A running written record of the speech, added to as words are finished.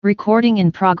Recording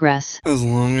in progress. As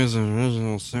long as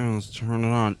original sounds, turn it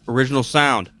on. Original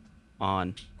sound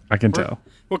on. I can tell.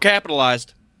 We're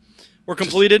capitalized. We're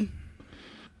completed.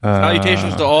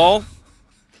 Salutations to all.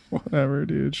 Whatever,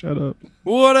 dude. Shut up.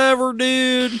 Whatever,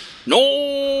 dude.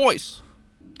 Noise.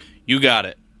 You got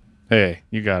it. Hey,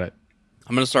 you got it.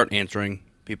 I'm going to start answering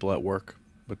people at work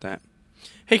with that.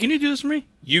 Hey, can you do this for me?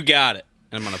 You got it.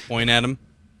 And I'm going to point at them,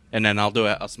 and then I'll do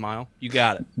a smile. You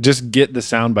got it. Just get the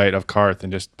soundbite of Karth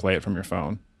and just play it from your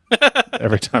phone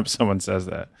every time someone says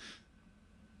that.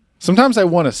 Sometimes I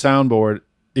want a soundboard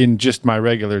in just my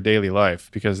regular daily life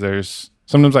because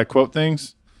sometimes I quote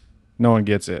things, no one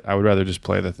gets it. I would rather just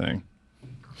play the thing.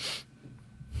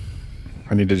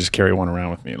 I need to just carry one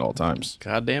around with me at all times.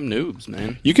 Goddamn noobs,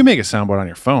 man. You can make a soundboard on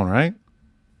your phone, right?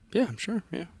 Yeah, I'm sure.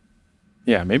 Yeah.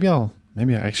 Yeah, maybe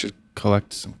I should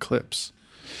collect some clips.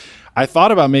 I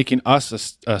thought about making us a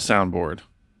soundboard,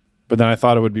 but then I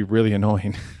thought it would be really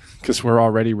annoying because we're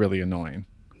already really annoying.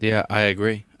 Yeah, I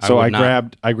agree. So I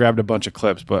grabbed a bunch of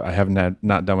clips, but I haven't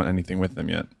not done anything with them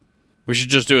yet. We should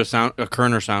just do a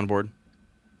Kerner soundboard.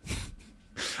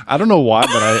 I don't know why,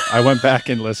 but I went back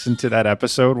and listened to that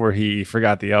episode where he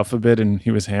forgot the alphabet and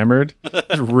he was hammered.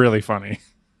 It's really funny.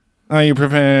 Are you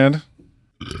prepared?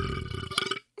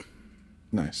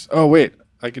 Nice. Oh, wait.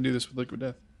 I can do this with Liquid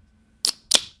Death.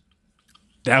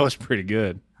 That was pretty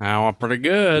good. Oh, pretty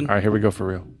good. All right, here we go for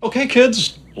real. Okay,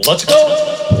 kids, let's go.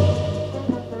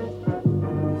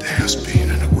 There has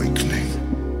been an awakening.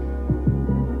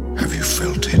 Have you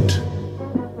felt it?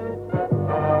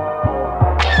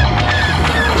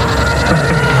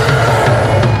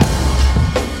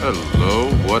 Hello,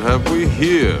 what have we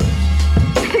here?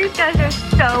 You guys are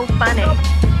so funny.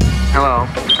 Hello.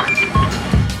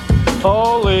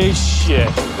 Holy shit.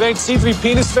 It ain't C3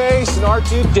 penis face and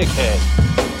R2 dickhead.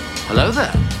 Hello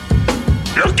there.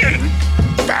 Looking?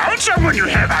 Found someone you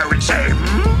have, I would say.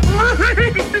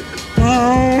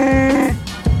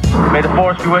 May the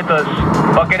force be with us.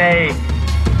 Fucking A.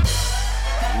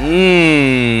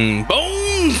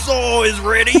 Bonesaw is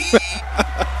ready.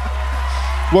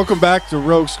 Welcome back to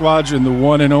Rogue Squadron, the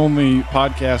one and only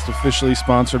podcast officially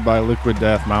sponsored by Liquid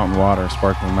Death Mountain Water,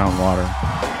 sparkling mountain water.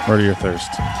 Murder your thirst.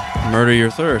 Murder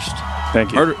your thirst.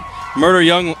 Thank you. Murder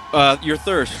your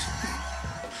thirst.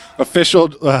 Official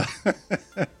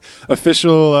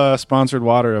sponsored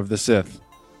water of the Sith.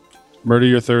 Murder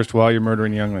your thirst while you're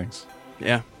murdering younglings.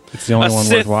 Yeah. It's the only one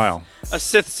worthwhile. A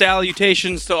Sith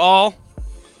salutations to all.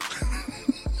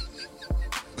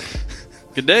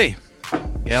 Good day,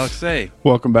 Galaxy.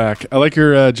 Welcome back. I like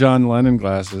your John Lennon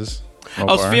glasses. I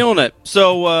was feeling it.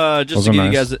 So, just to give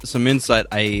you nice. guys some insight,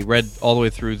 I read all the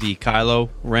way through the Kylo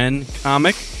Ren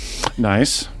comic.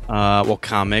 Nice.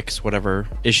 Comics, whatever,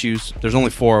 issues. There's only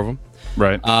 4 of them.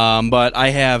 Right. But I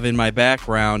have in my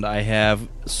background, I have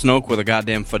Snoke with a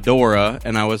goddamn fedora,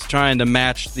 and I was trying to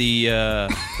match the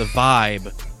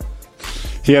vibe.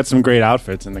 He had some great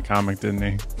outfits in the comic, didn't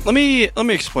he? Let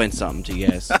me explain something to you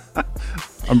guys.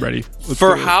 I'm ready.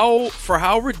 For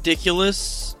how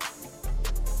ridiculous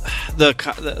the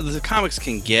comics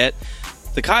can get,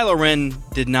 the Kylo Ren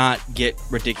did not get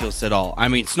ridiculous at all. I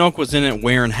mean, Snoke was in it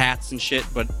wearing hats and shit,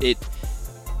 but it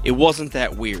wasn't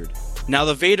that weird. Now,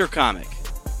 the Vader comic.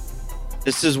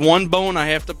 This is one bone I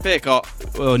have to pick. A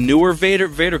newer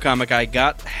Vader comic I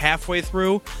got halfway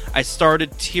through. I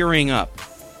started tearing up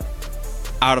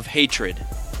out of hatred.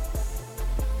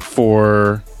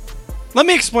 Let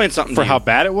me explain something for to how you.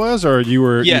 bad it was, or you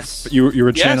were Yes. you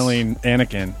were channeling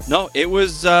Anakin. No, it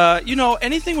was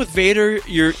anything with Vader,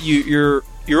 you're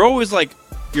always like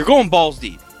you're going balls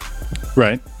deep.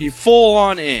 Right. You full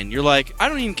on in. You're like, I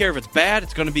don't even care if it's bad,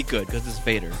 it's going to be good because it's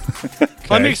Vader. Okay.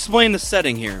 Let me explain the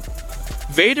setting here.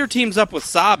 Vader teams up with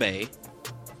Sabe.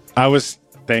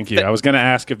 Thank you. I was going to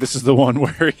ask if this is the one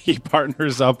where he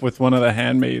partners up with one of the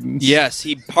handmaidens. Yes,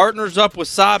 he partners up with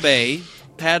Sabe,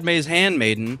 Padme's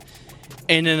handmaiden,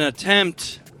 in an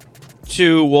attempt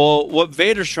to, what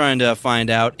Vader's trying to find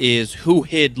out is who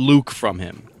hid Luke from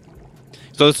him.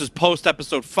 So this is post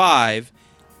episode 5.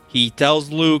 He tells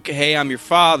Luke, hey, I'm your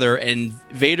father, and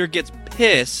Vader gets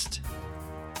pissed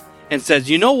and says,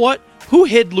 you know what? Who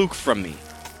hid Luke from me?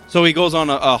 So he goes on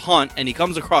a hunt, and he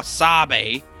comes across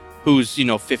Sabe, who's,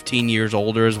 15 years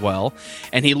older as well,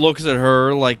 and he looks at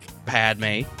her like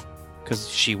Padme, because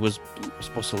she was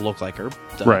supposed to look like her.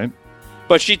 Duh. Right.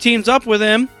 But she teams up with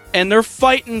him, and they're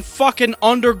fighting fucking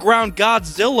underground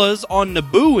Godzillas on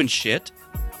Naboo and shit.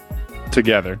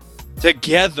 Together.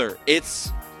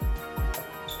 It's...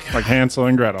 Like Hansel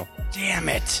and Gretel. Damn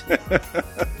it.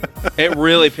 It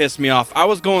really pissed me off. I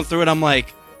was going through it, I'm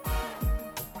like,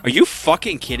 are you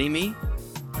fucking kidding me?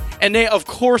 And they, of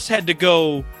course, had to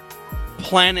go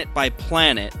planet by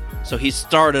planet. So he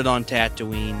started on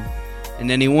Tatooine, and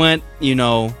then he went,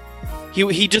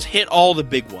 he just hit all the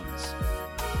big ones.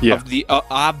 Yeah. Of the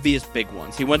obvious big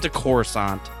ones. He went to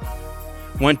Coruscant,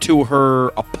 went to her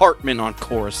apartment on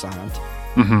Coruscant,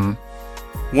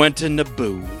 went to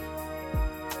Naboo.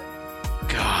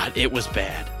 God, it was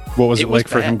bad. What was it like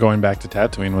for bad. him going back to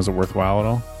Tatooine? Was it worthwhile at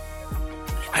all?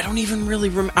 I don't even really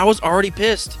remember. I was already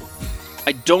pissed.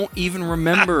 I don't even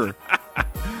remember.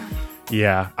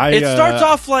 Yeah. It starts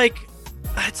off like,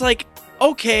 it's like,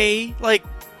 okay, like,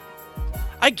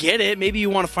 I get it. Maybe you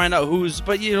want to find out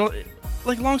but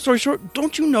like, long story short,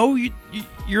 don't you know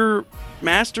your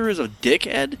master is a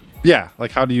dickhead? Yeah.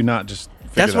 Like, how do you not just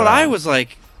figure That's that what out? I was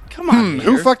like, come on,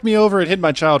 Who Vader. fucked me over and hid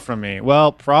my child from me?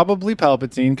 Well, probably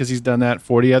Palpatine, because he's done that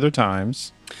 40 other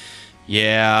times.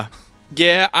 Yeah.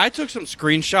 Yeah, I took some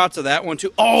screenshots of that one,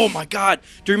 too. Oh, my God.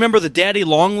 Do you remember the daddy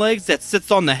longlegs that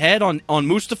sits on the head on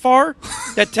Mustafar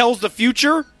that tells the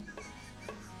future?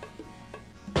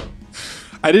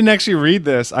 I didn't actually read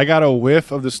this. I got a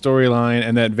whiff of the storyline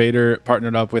and that Vader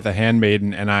partnered up with a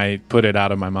handmaiden, and I put it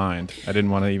out of my mind. I didn't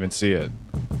want to even see it.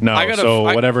 No,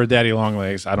 whatever Daddy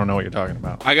Longlegs, I don't know what you're talking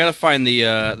about. I got to find the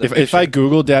If I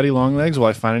Google Daddy Longlegs, will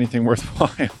I find anything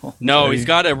worthwhile? No, he's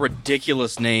got a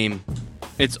ridiculous name.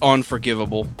 It's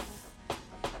unforgivable.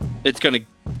 It's gonna.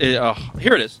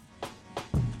 Here it is.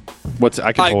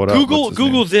 I can pull it up.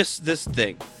 Google this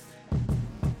thing.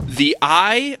 The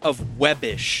Eye of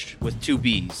Webbish with 2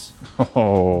 B's.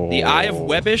 Oh. The Eye of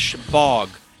Webbish Bog.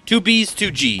 2 B's,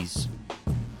 2 G's.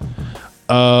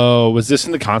 Oh, was this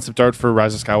in the concept art for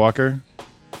Rise of Skywalker?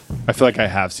 I feel like I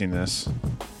have seen this.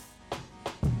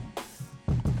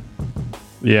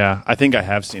 Yeah, I think I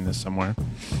have seen this somewhere.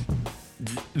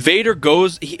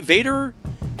 Vader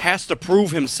has to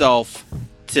prove himself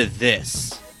to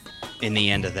this in the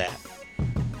end of that.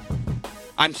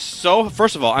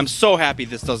 First of all, I'm so happy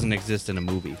this doesn't exist in a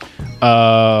movie.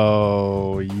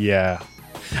 Oh, yeah.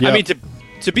 Yep. I mean,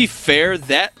 to be fair,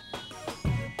 that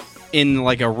in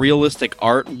like a realistic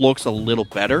art looks a little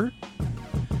better,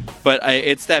 but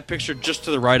it's that picture just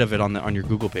to the right of it on your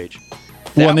Google page.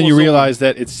 Well, and then you realize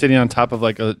that it's sitting on top of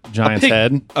like a giant's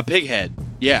head. A pig head,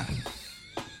 yeah.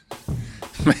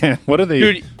 Man, what do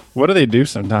they do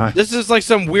sometimes? This is like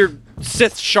some weird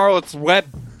Sith Charlotte's Web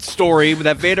story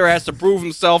that Vader has to prove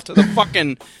himself to the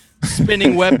fucking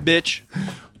spinning web bitch.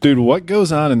 Dude, what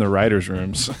goes on in the writers'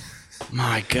 rooms?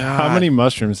 My God, how many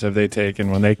mushrooms have they taken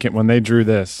when they drew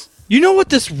this? You know what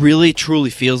this really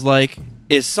truly feels like?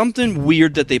 Is something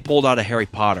weird that they pulled out of Harry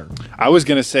Potter. I was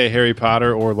gonna say Harry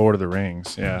Potter or Lord of the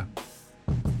Rings. Yeah,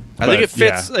 I think it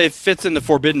fits. Yeah. It fits in the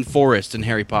Forbidden Forest in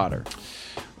Harry Potter.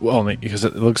 Well, only because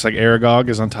it looks like Aragog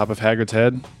is on top of Hagrid's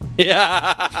head.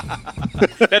 Yeah,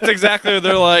 that's exactly what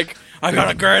they're like. I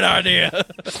got a great idea.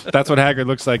 That's what Hagrid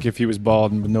looks like if he was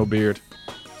bald and with no beard,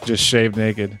 just shaved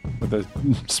naked with a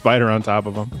spider on top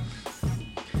of him.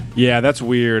 Yeah, that's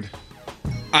weird.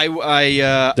 I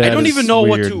don't even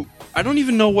know I don't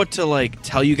even know what to like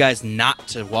tell you guys not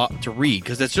to read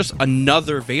because it's just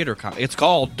another Vader comic. It's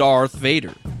called Darth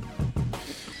Vader.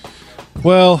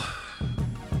 Well,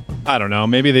 I don't know.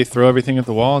 Maybe they throw everything at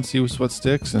the wall and see what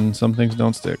sticks, and some things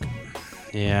don't stick.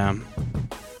 Yeah.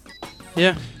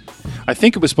 Yeah. I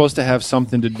think it was supposed to have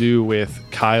something to do with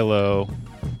Kylo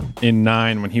in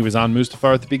 9 when he was on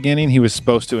Mustafar at the beginning. He was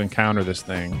supposed to encounter this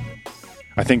thing.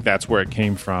 I think that's where it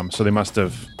came from. So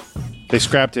they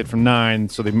scrapped it from 9,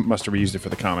 so they must have reused it for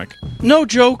the comic. No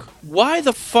joke. Why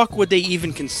the fuck would they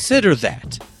even consider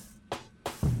that?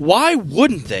 Why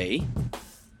wouldn't they?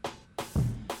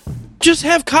 Just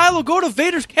have Kylo go to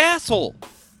Vader's castle.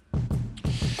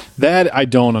 That I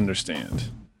don't understand.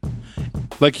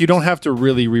 Like, you don't have to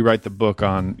really rewrite the book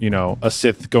on, a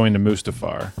Sith going to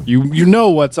Mustafar. You know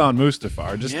what's on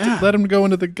Mustafar. Just let him go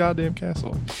into the goddamn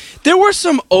castle. There were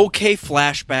some okay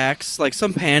flashbacks, like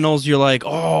some panels you're like,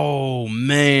 oh,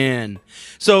 man.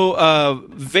 So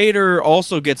Vader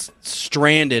also gets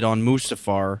stranded on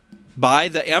Mustafar by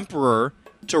the Emperor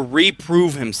to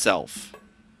reprove himself.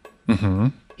 Mm-hmm.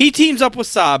 He teams up with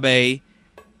Sabe.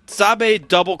 Sabe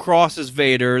double crosses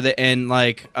Vader, and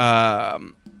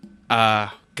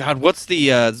God, what's the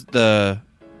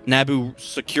Naboo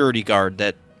security guard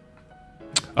that?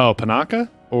 Oh, Panaka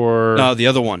or no, the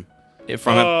other one.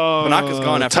 Panaka's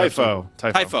gone after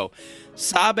Typho.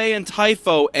 Sabe and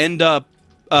Typho end up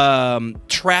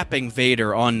trapping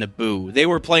Vader on Naboo. They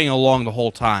were playing along the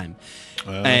whole time.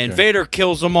 And Vader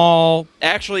kills them all.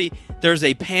 Actually, there's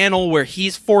a panel where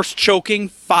he's force choking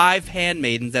 5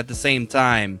 handmaidens at the same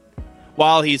time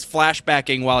while he's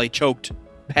flashbacking while he choked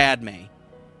Padme.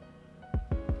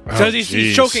 Because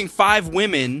he's choking 5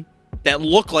 women that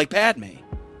look like Padme.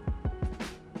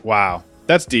 Wow,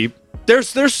 that's deep. There's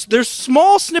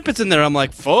small snippets in there. I'm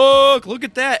like, fuck, look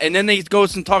at that. And then he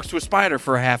goes and talks to a spider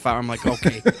for a half hour. I'm like,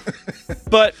 okay.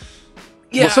 But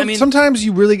yeah, well, sometimes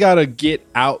you really got to get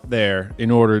out there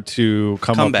in order to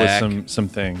come up back with some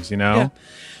things, you know? Yeah.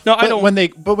 No, I don't.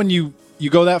 When you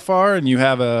go that far and you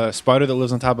have a spider that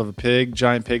lives on top of a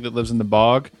giant pig that lives in the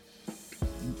bog,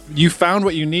 you found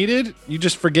what you needed. You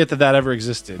just forget that ever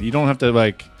existed. You don't have to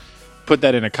like put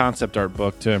that in a concept art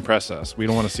book to impress us. We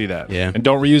don't want to see that. Yeah. And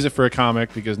don't reuse it for a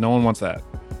comic because no one wants that.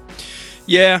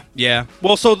 Yeah.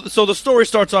 Well, so the story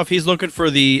starts off. He's looking for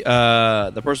the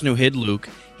person who hid Luke.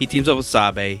 He teams up with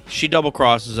Sabe. She double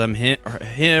crosses him.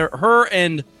 Her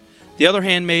and the other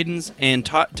handmaidens and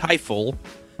Typho,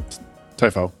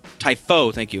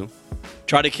 thank you,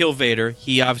 try to kill Vader.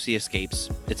 He obviously escapes.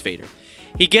 It's Vader.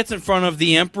 He gets in front of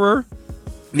the Emperor.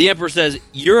 The Emperor says,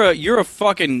 "You're a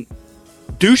fucking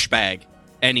douchebag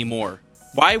anymore.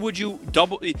 Why would you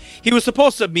double?" He was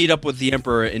supposed to meet up with the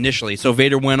Emperor initially, so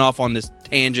Vader went off on this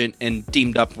tangent and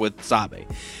teamed up with Sabe.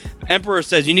 Emperor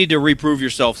says, "You need to reprove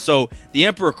yourself." So the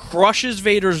Emperor crushes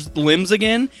Vader's limbs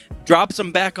again, drops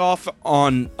him back off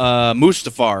on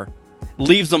Mustafar,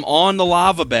 leaves him on the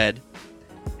lava bed,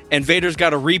 and Vader's got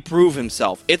to reprove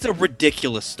himself. It's a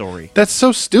ridiculous story. That's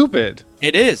so stupid.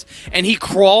 It is. And he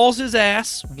crawls his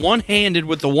ass one-handed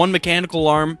with the one mechanical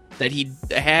arm that he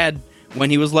had when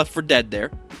he was left for dead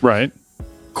there. Right.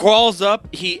 Crawls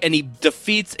up, he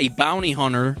defeats a bounty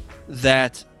hunter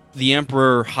that the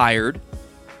Emperor hired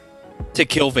to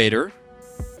kill Vader.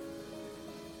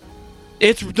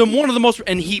 It's one of the most,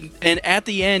 and at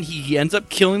the end he ends up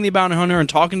killing the bounty hunter and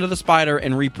talking to the spider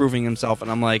and reproving himself. And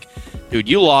I'm like, dude,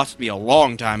 you lost me a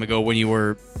long time ago when you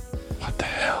were, what the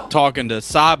hell, talking to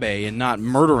Sabe and not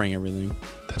murdering everything.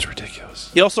 That's ridiculous.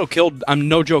 He also killed, I'm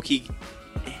no joke, he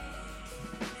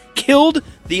killed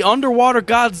the underwater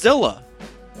Godzilla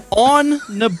on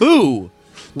Naboo.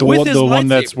 The one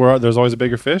that's where there's always a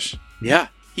bigger fish? Yeah,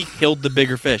 he killed the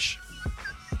bigger fish.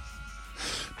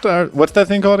 What's that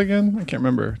thing called again? I can't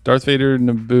remember. Darth Vader,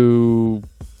 Naboo,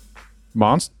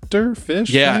 monster fish?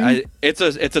 Yeah, it's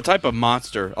a type of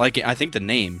monster. Like, I think the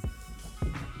name.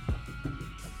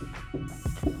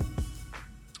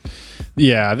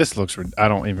 Yeah, this looks. I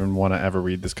don't even want to ever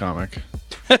read this comic.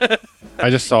 I'm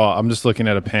just looking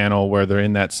at a panel where they're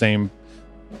in that same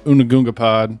Unagunga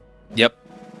pod. Yep.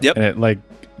 And it like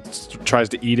tries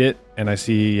to eat it, and I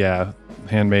see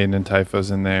Handmaiden and Typho's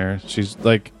in there. She's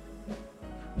like,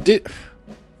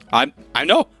 I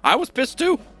know. I was pissed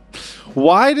too.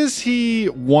 Why does he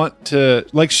want to,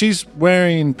 like, she's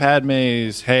wearing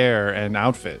Padme's hair and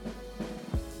outfit.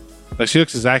 Like, she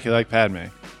looks exactly like Padme.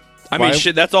 I mean,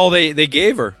 shit, that's all they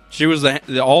gave her. She was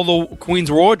all the queen's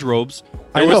wardrobes.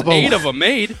 There was 8 of them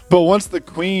made. But once the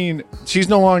queen, she's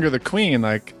no longer the queen.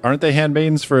 Like, aren't they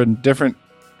handmaidens for a different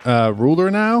ruler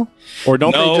now? Or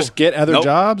don't they just get other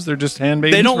jobs? They're just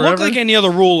handmaidens They don't forever? look like any other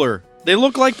ruler. They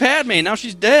look like Padme. Now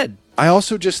she's dead. I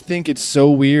also just think it's so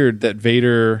weird that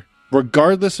Vader,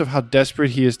 regardless of how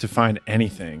desperate he is to find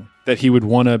anything, that he would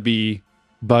want to be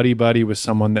buddy-buddy with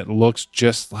someone that looks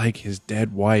just like his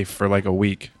dead wife for like a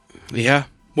week. Yeah.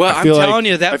 Well, I'm telling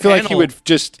you, that I feel like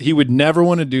he would never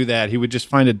want to do that. He would just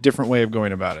find a different way of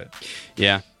going about it.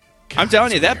 Yeah. I'm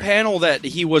telling you, that panel that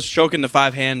he was choking the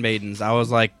 5 handmaidens, I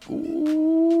was like,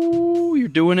 ooh, you're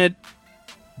doing it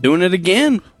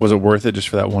again. Was it worth it just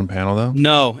for that one panel, though?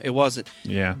 No, it wasn't.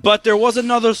 Yeah. But there was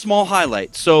another small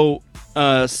highlight. So,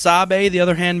 Sabe, the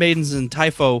other handmaidens, and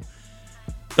Typho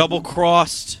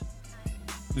double-crossed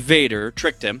Vader,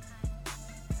 tricked him.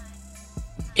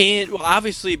 And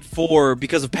obviously,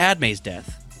 because of Padme's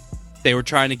death, they were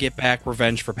trying to get back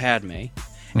revenge for Padme,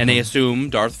 and they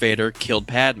assumed Darth Vader killed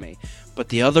Padme. But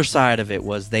the other side of it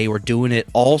was they were doing it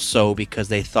also because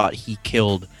they thought he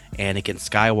killed Anakin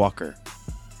Skywalker.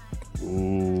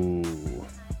 Ooh.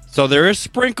 So there is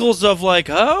sprinkles of like,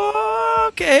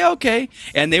 oh, okay.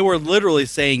 And they were literally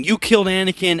saying, you killed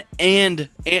Anakin and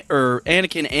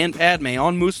Padme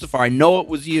on Mustafar. I know it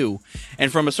was you.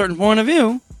 And from a certain point of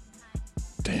view,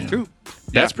 damn, true.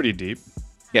 That's pretty deep.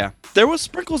 Yeah. There was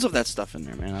sprinkles of that stuff in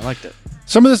there, man. I liked it.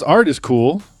 Some of this art is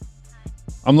cool.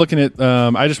 I'm looking at,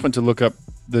 I just went to look up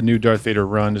the new Darth Vader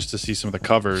run just to see some of the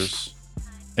covers.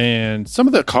 And some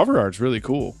of the cover art's really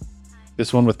cool.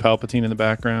 This one with Palpatine in the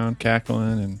background,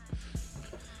 cackling, and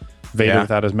Vader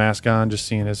without his mask on, just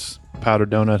seeing his powdered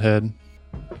donut head.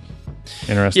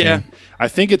 Interesting. Yeah. I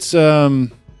think it's, so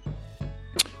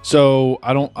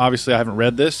I haven't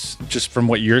read this. Just from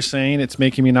what you're saying, it's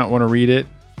making me not want to read it.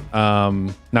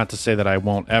 Not to say that I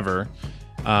won't ever.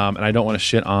 And I don't want to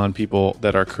shit on people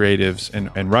that are creatives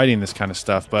and writing this kind of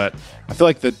stuff, but I feel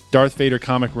like the Darth Vader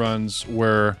comic runs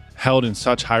were held in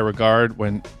such high regard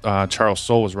when Charles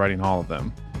Soule was writing all of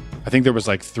them. I think there was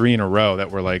like 3 in a row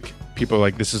that were like, people were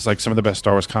like, this is like some of the best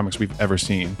Star Wars comics we've ever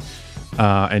seen.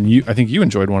 And I think you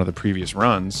enjoyed one of the previous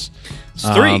runs. It's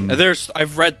 3.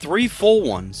 I've read 3 full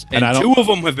ones, and 2 of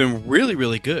them have been really,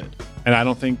 really good. And I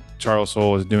don't think Charles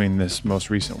Soule is doing this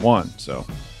most recent one, so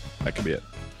that could be it.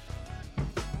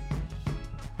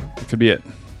 It could be it.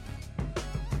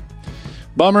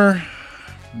 Bummer.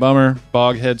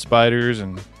 Boghead spiders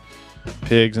and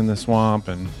pigs in the swamp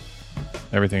and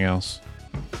everything else.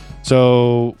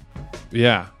 So,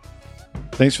 yeah.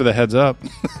 Thanks for the heads up.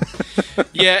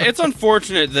 Yeah, it's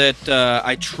unfortunate that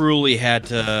I truly had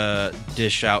to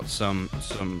dish out some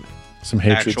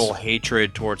actual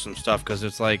hatred towards some stuff, because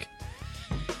it's like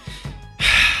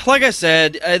I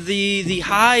said, the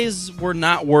highs were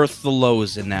not worth the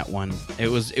lows in that one. It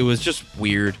was just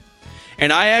weird.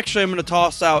 And I actually am going to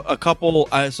toss out a couple.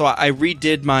 So I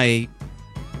redid my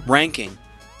ranking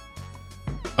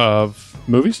of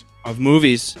movies.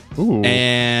 Ooh.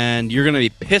 And you're going to be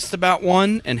pissed about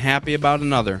one and happy about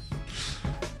another.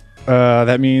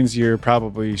 That means you're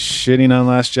probably shitting on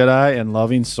Last Jedi and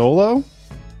loving Solo?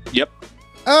 Yep.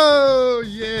 Oh,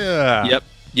 yeah.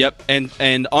 Yep.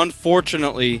 And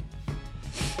unfortunately,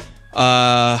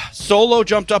 Solo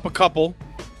jumped up a couple.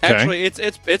 Okay. Actually,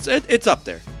 it's up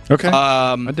there. Okay.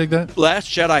 I dig that. Last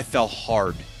Jedi fell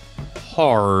hard.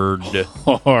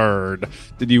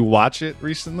 Did you watch it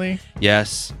recently?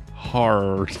 Yes.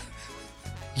 Hard.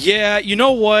 Yeah, you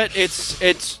know what?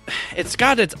 It's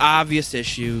got its obvious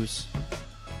issues,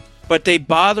 but they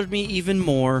bothered me even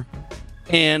more.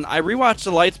 And I rewatched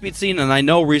the Lightspeed scene, and I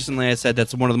know recently I said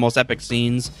that's one of the most epic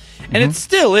scenes, and it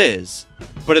still is,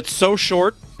 but it's so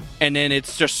short, and then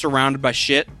it's just surrounded by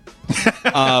shit.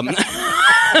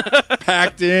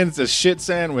 Packed in, it's a shit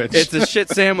sandwich. It's a shit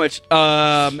sandwich.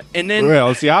 And then,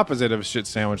 well, it's the opposite of a shit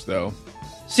sandwich, though.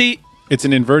 See, it's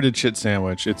an inverted shit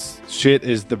sandwich. It's shit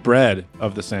is the bread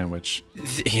of the sandwich.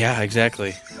 Yeah,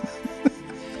 exactly.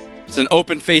 It's an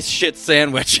open-faced shit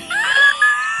sandwich.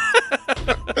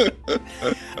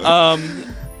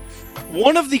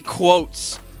 One of the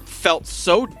quotes felt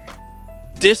so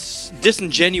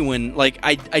disingenuine, like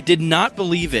I did not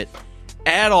believe it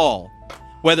at all.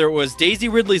 Whether it was Daisy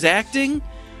Ridley's acting,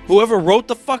 whoever wrote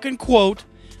the fucking quote,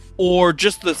 or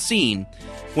just the scene.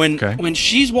 When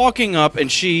she's walking up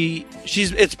and she's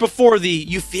it's before the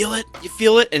you feel it,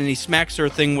 and he smacks her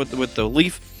thing with the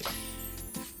leaf.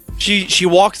 She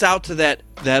walks out to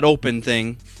that open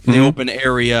thing, the open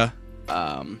area,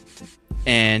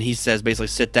 and he says basically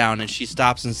sit down, and she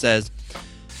stops and says,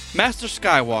 Master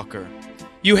Skywalker,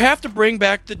 you have to bring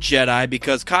back the Jedi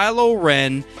because Kylo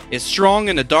Ren is strong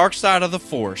in the dark side of the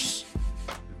Force.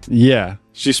 Yeah,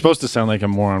 she's supposed to sound like a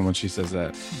moron when she says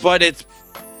that. But it's,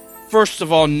 first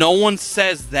of all, no one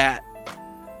says that.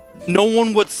 No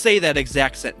one would say that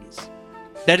exact sentence.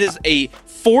 That is a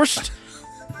forced,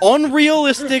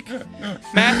 unrealistic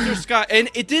Master Sky. And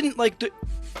it didn't,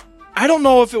 I don't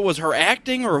know if it was her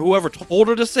acting or whoever told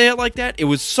her to say it like that. It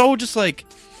was so just like...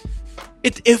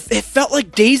 It felt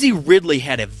like Daisy Ridley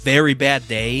had a very bad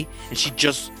day, and she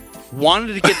just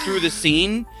wanted to get through the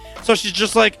scene. So she's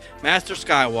just like, Master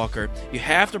Skywalker, you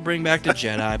have to bring back the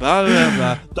Jedi, blah, blah,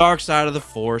 blah, dark side of the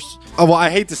Force. Oh, well,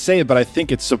 I hate to say it, but I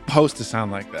think it's supposed to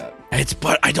sound like that.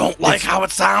 But I don't like how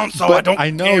it sounds, so I don't care. I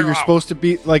know you're supposed to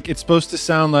be, it's supposed to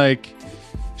sound like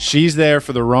she's there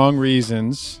for the wrong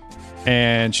reasons,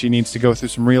 and she needs to go through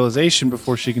some realization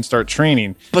before she can start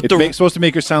training. But it's supposed to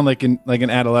make her sound like an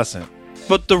adolescent.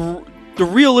 But the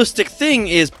realistic thing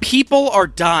is people are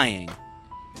dying,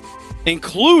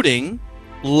 including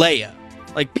Leia.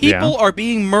 People are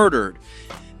being murdered.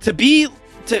 To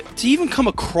even come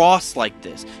across like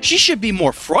this, she should be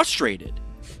more frustrated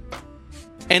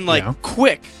and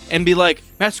quick and be like,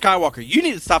 Master Skywalker, you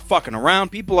need to stop fucking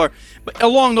around. People are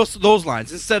along those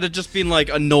lines instead of just being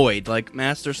annoyed, like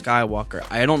Master Skywalker,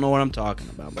 I don't know what I'm talking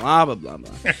about. Blah blah blah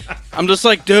blah. I'm just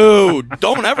like, dude,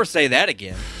 don't ever say that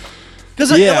again.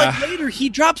 Because later he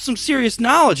drops some serious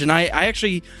knowledge, and I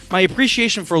actually, my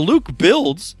appreciation for Luke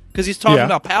builds because he's talking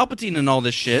about Palpatine and all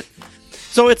this shit.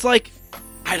 So it's like,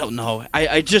 I don't know.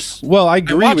 I just I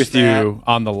agree with you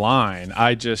on the line.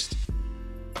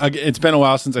 It's been a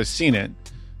while since I've seen it,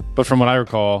 but from what I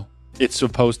recall, it's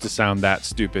supposed to sound that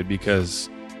stupid because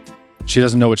she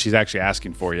doesn't know what she's actually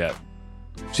asking for yet.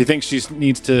 She thinks she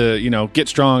needs to, get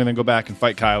strong and then go back and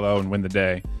fight Kylo and win the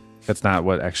day. That's not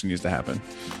what actually needs to happen.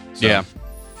 So, yeah,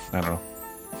 I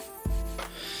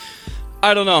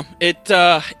don't know.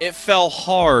 It fell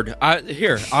hard. I'm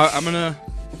gonna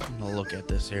gonna look at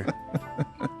this here.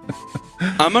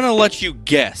 I'm gonna let you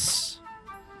guess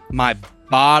my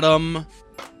bottom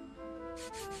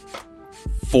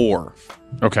 4.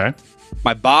 Okay.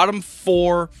 My bottom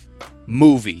 4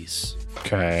 movies.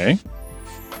 Okay.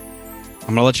 I'm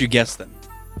gonna let you guess them.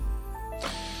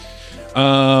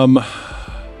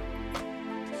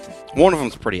 One of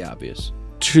them's pretty obvious.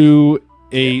 2,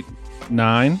 8,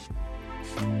 9.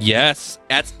 Yes,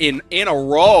 that's in a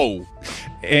row.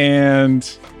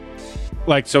 And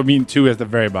like, so I mean 2 at the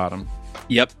very bottom.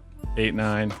 Yep. 8,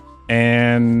 9,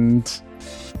 and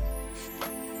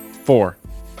 4.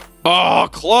 Oh,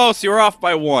 close. You're off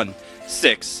by 1.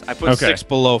 6. I put 6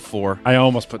 below 4. I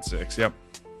almost put 6. Yep.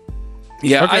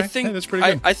 Yeah, Okay. I think Hey, that's pretty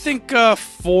good. I think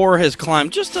 4 has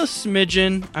climbed just a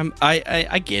smidgen.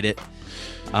 I get it.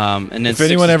 And then If 6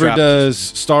 anyone has ever dropped. does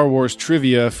Star Wars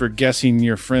trivia for guessing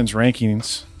your friends'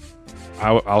 rankings,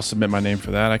 I'll submit my name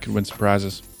for that. I could win some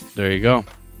prizes. There you go.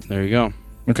 There you go.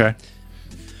 Okay.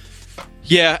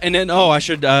 Yeah, and then I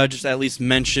should just at least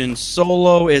mention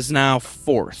Solo is now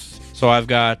 4th. So I've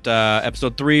got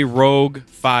episode 3 Rogue,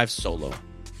 5 Solo,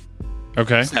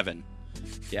 Okay. 7.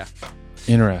 Yeah.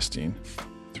 Interesting.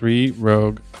 3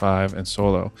 Rogue, 5, and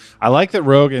Solo. I like that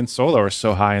Rogue and Solo are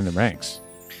so high in the ranks.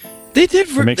 They did.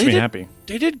 It makes me happy.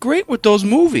 They did great with those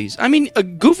movies. I mean,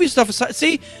 goofy stuff aside.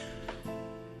 See,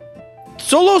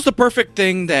 Solo's the perfect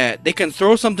thing that they can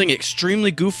throw something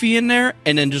extremely goofy in there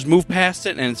and then just move past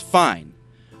it and it's fine.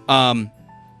 I'm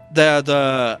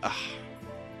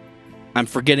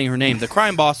forgetting her name. The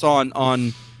crime boss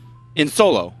in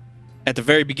Solo at the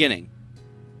very beginning.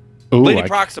 Ooh, Lady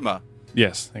Proxima.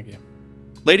 Yes, thank you.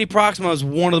 Lady Proxima is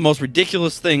one of the most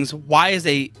ridiculous things. Why is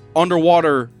a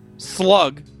underwater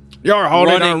slug? You're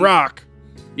holding Running- a rock.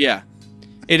 Yeah.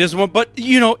 It is one, but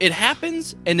it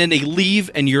happens and then they leave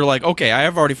and you're like, okay, I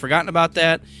have already forgotten about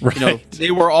that. Right.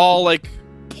 They were all like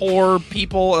poor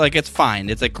people. Like, it's fine.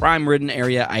 It's a crime-ridden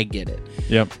area. I get it.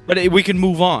 Yep. But we can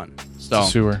move on. So It's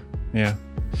a sewer. Yeah.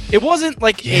 it wasn't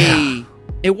like a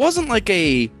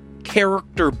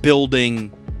character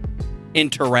building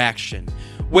interaction.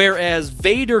 Whereas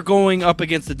Vader going up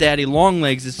against the Daddy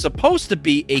Longlegs is supposed to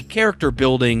be a character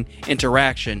building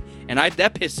interaction, and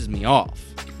that pisses me off.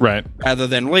 Right. Rather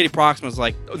than Lady Proxima's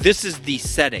like, this is the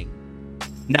setting.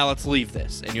 Now let's leave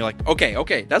this. And you're like,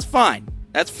 okay, that's fine.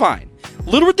 That's fine. A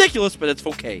little ridiculous, but it's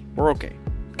okay. We're okay.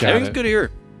 Got Everything's it. good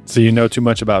here. So you know too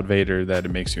much about Vader that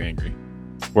it makes you angry.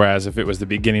 Whereas if it was the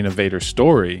beginning of Vader's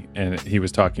story and he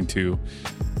was talking to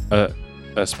a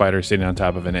spider sitting on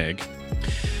top of an egg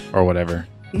or whatever.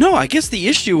 No, I guess the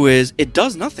issue is it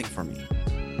does nothing for me.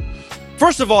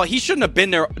 First of all, he shouldn't have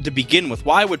been there to begin with.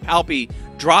 Why would Palpy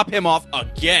drop him off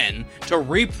again to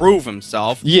reprove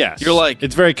himself? Yes. You're like,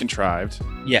 it's very contrived.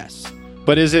 yes.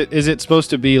 But is it supposed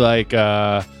to be like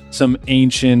some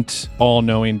ancient,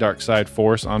 all-knowing dark side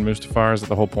force on Mustafar? Is that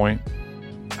the whole point?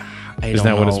 Isn't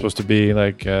that what it's supposed to be?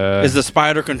 Like, Is the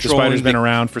spider the controlling spider's been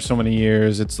around for so many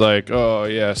years. It's like, oh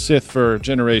yeah, Sith for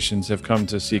generations have come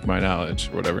to seek my knowledge,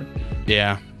 or whatever.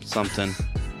 Yeah, something.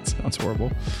 Sounds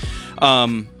horrible.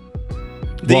 I'm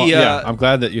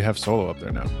glad that you have Solo up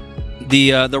there now.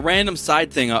 The random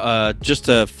side thing, just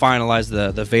to finalize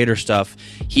the Vader stuff,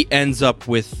 he ends up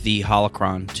with the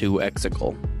holocron to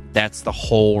Exegol. That's the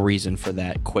whole reason for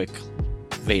that quick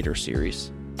Vader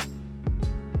series.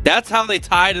 That's how they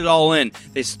tied it all in.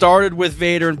 They started with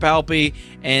Vader and Palpy,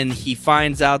 and he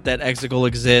finds out that Exegol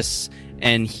exists,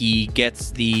 and he gets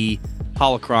the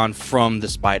holocron from the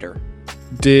spider.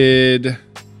 Is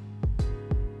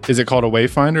it called a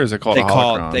Wayfinder or is it called a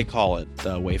holocron? They call it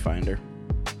the Wayfinder.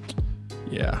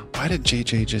 Yeah. Why did he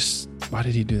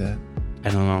do that?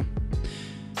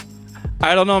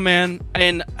 I don't know, man.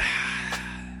 And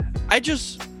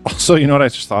Also, you know what I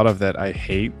just thought of that I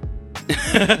hate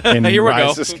in Here we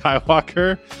Rise go. of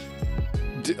Skywalker?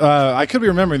 I could be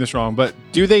remembering this wrong, but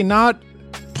do they not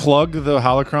plug the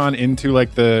holocron into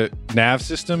like the nav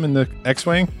system in the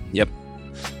X-Wing? Yep.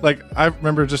 Like, I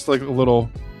remember just like a little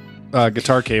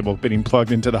guitar cable being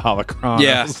plugged into the holocron. I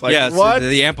Yeah, was like, yeah, what?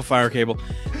 the amplifier cable.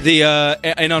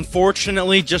 And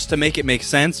unfortunately, just to make it make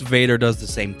sense, Vader does the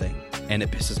same thing, and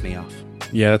it pisses me off.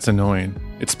 Yeah, that's annoying.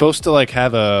 It's supposed to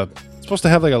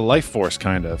have like a life force,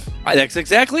 kind of. That's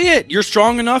exactly it. You're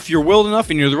strong enough, you're willed enough,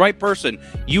 and you're the right person.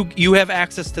 You have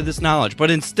access to this knowledge. But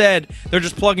instead, they're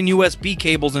just plugging USB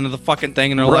cables into the fucking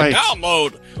thing, and they're Right. like,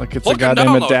 download. Like it's Fucking a goddamn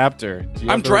download. adapter. Do you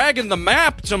I'm ever- dragging the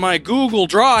map to my Google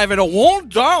Drive, and it won't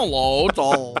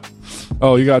download.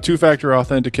 Oh, you got two-factor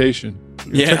authentication.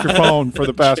 Yeah. Check your phone for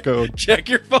the passcode. Check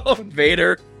your phone,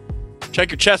 Vader. Check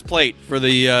your chest plate for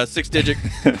the 6-digit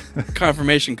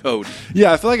confirmation code.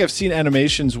 Yeah, I feel like I've seen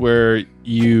animations where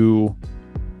you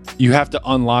you have to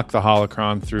unlock the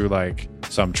holocron through like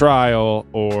some trial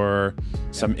or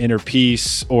some inner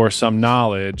peace or some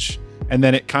knowledge, and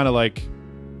then it kind of like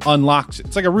unlocks it.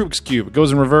 It's like a Rubik's Cube. It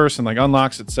goes in reverse and like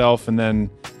unlocks itself, and then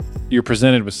you're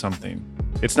presented with something.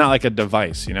 It's not like a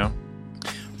device, you know?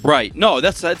 Right. No,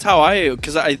 that's how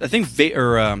because I think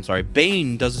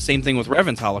Bane does the same thing with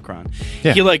Revan's holocron.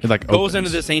 Yeah, He like it, like, goes opens. into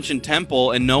this ancient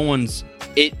temple and no one's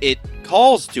it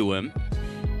calls to him,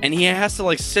 and he has to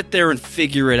like sit there and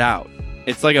figure it out.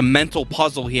 It's like a mental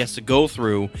puzzle he has to go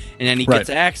through, and then he Right.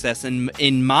 gets access. And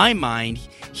in my mind,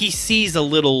 he sees a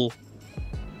little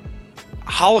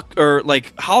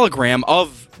hologram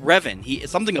of Revan.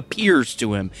 Something appears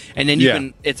to him, and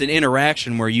then it's an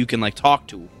interaction where you can like talk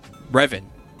to Revan.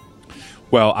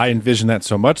 Well, I envisioned that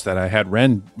so much that I had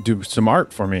Ren do some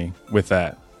art for me with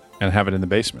that and have it in the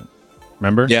basement.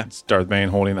 Remember? Yeah. It's Darth Bane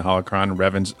holding the holocron, and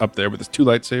Revan's up there with his 2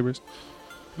 lightsabers.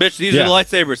 Bitch, these Yeah. are the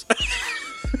lightsabers.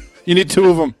 You need 2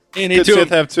 of them. You need Good 2 of Sith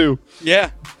them. have 2.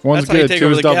 Yeah. One's That's how you good, take 2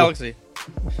 over is the double. galaxy.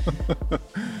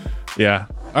 Yeah.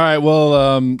 All right.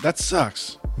 Well, that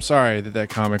sucks. I'm sorry that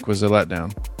comic was a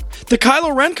letdown. The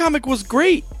Kylo Ren comic was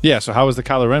great Yeah. So how was the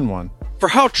Kylo Ren one? for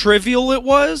how trivial it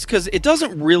was, because it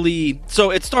doesn't really.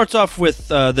 So it starts off with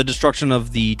the destruction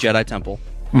of the Jedi Temple.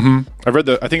 I think I've read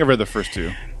the first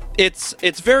 2. It's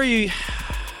very.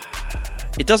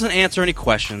 It doesn't answer any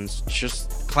questions.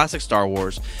 Just classic Star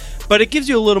Wars, but it gives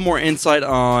you a little more insight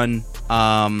on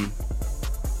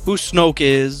who Snoke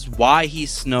is, why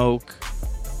he's Snoke,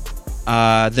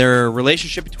 their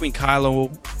relationship between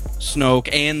Kylo,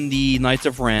 Snoke, and the Knights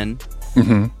of Ren.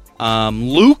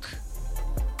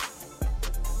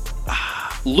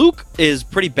 Luke is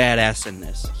pretty badass in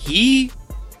this. He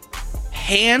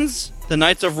hands the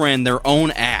Knights of Ren their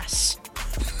own ass.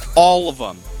 All of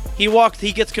them.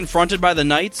 He gets confronted by the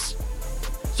Knights.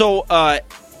 So,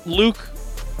 Luke,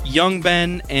 young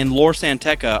Ben, and Lor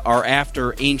Santeca are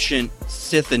after ancient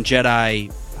Sith and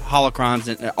Jedi holocrons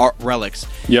and relics.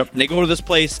 Yep. And they go to this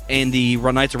place, and the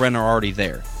Knights of Ren are already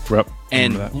there. Yep.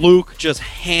 And Remember that. Luke just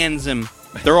hands him.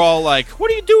 They're all like, "What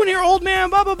are you doing here, old man?"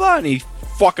 Blah blah blah. And he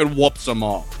fucking whoops them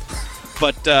all.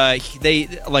 But they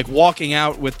like walking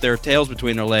out with their tails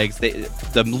between their legs.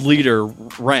 The leader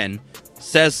Ren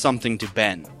says something to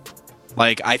Ben.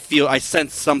 Like I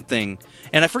sense something,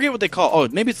 and I forget what they call. Oh,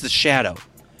 maybe it's the shadow.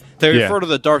 They refer to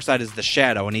the dark side as the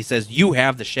shadow, and he says, "You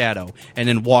have the shadow," and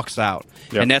then walks out.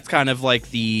 Yep. And that's kind of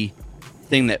like the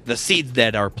thing that the seeds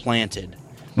that are planted.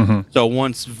 So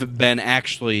once Ben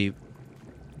actually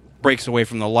breaks away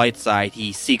from the light side,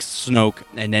 he seeks Snoke,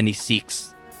 and then he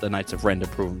seeks the Knights of Ren to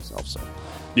prove himself. So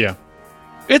Yeah.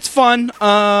 it's fun.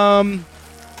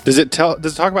 Does it talk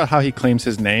about how he claims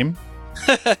his name?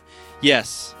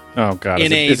 Yes. Oh God!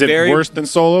 In Is a it very- worse than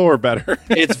Solo or better?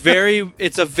 It's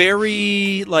a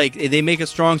very like they make a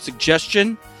strong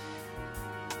suggestion,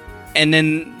 and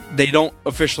then they don't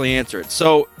officially answer it.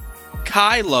 So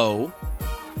Kylo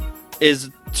is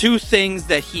 2 things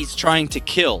that he's trying to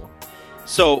kill.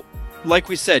 So, like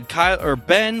we said,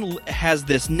 Ben has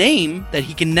this name that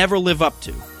he can never live up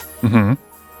to.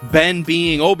 Ben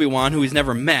being Obi-Wan, who he's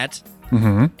never met,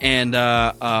 and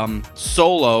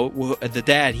Solo, the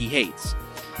dad he hates.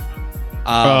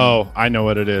 Oh, I know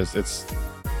what it is. It's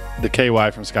the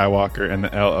KY from Skywalker and the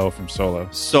LO from Solo.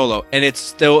 Solo, and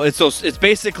it's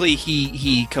basically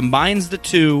he combines the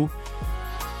 2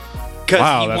 because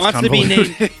Wow, he that's wants to be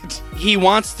named. convoluted. He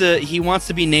wants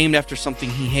to be named after something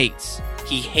he hates.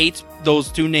 He hates those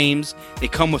 2 names. They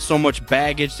come with so much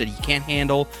baggage that he can't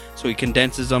handle, so he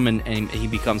condenses them and he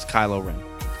becomes Kylo Ren.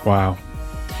 Wow.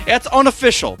 It's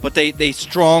unofficial, but they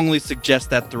strongly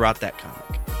suggest that throughout that comic.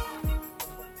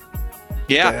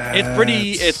 Yeah,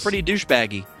 it's pretty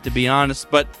douchebaggy, to be honest.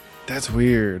 But That's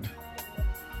weird.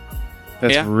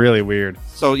 That's Yeah. really weird.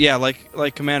 so yeah,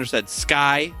 like Commander said,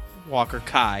 Skywalker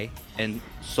Kai and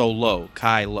Solo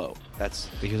Kylo. That's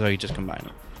because how you just combine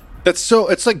them. It's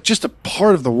like just a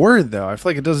part of the word though. I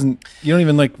feel like it doesn't, you don't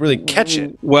even like really catch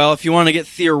it. Well, if you want to get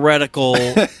theoretical,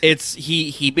 it's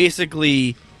he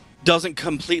basically doesn't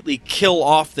completely kill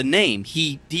off the name.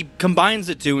 He combines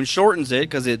the 2 and shortens it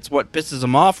because it's what pisses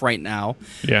him off right now.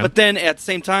 Yeah. But then at the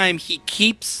same time, he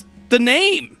keeps the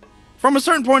name. From a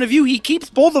certain point of view, he keeps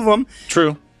both of them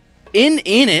True. in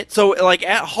it. So like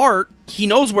at heart, he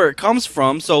knows where it comes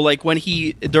from. So like when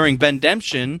during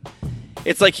Bendemption,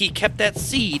 it's like he kept that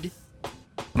seed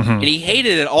and he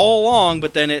hated it all along,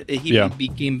 but then he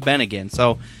became Ben again.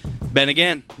 So Ben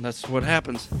again, that's what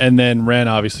happens. And then Ren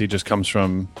obviously just comes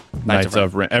from Knights Knights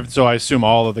of Ren. So I assume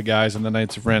all of the guys in the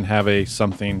Knights of Ren have a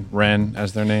something Ren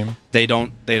as their name. They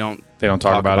don't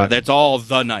talk about it. That's all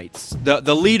the Knights.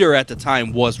 The leader at the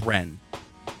time was Ren.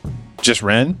 Just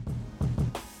Ren?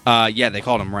 Yeah, they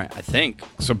called him Ren, I think.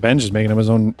 So Ben's just making him his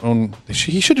own.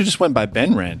 He should have just went by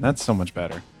Ben Ren. That's so much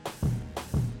better.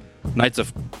 Knights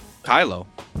of Kylo.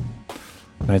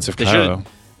 Knights of They Kylo.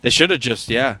 should have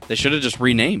just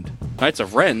renamed Knights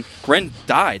of Ren. Ren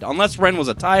died, unless Ren was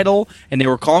a title, and they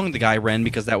were calling the guy Ren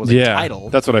because that was a title.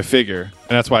 That's what I figure, and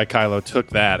that's why Kylo took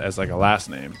that as like a last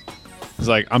name. He's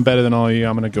like, I'm better than all of you.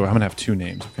 I'm gonna have 2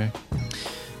 names. Okay.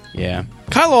 Yeah.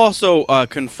 Kylo also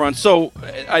confronts. So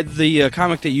the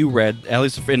comic that you read, at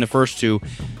least in the first 2.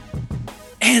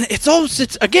 And it's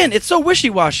so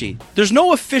wishy-washy. There's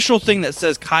no official thing that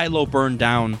says Kylo burned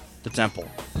down the temple.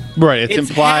 Right, it's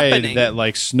implied happening. that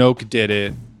like Snoke did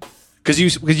it because you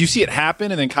see it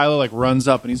happen, and then Kylo like runs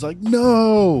up and he's like,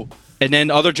 "No!" And then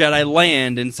other Jedi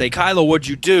land and say, "Kylo, what'd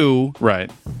you do?"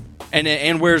 Right,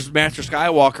 And where's Master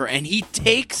Skywalker? And he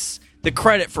takes the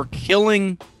credit for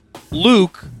killing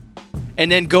Luke,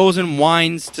 and then goes and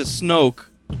whines to Snoke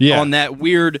on that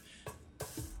weird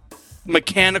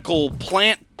mechanical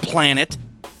planet.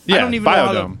 Yeah, I don't even know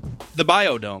how biodome. the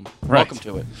biodome. Right. Welcome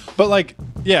to it. But like,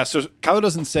 yeah, so Kylo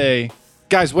doesn't say,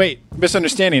 "Guys, wait,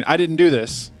 misunderstanding. I didn't do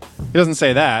this." He doesn't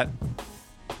say that.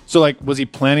 So like, was he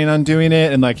planning on doing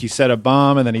it? And like, he set a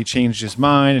bomb, and then he changed his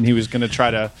mind, and he was going to try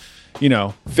to,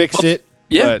 fix it.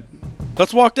 Yeah. But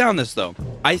Let's walk down this, though.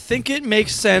 I think it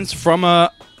makes sense from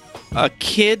a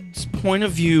kid's point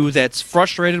of view that's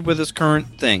frustrated with his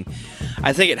current thing.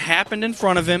 I think it happened in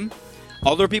front of him.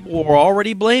 Other people were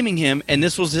already blaming him, and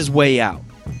this was his way out.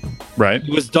 right,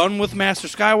 He was done with Master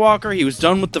Skywalker. He was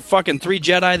done with the fucking 3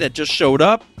 Jedi that just showed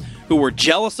up, who were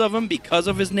jealous of him because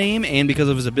of his name and because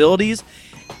of his abilities.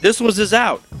 This was his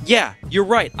out. Yeah, you're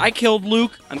right. I killed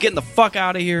Luke. I'm getting the fuck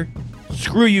out of here.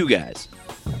 Screw you guys.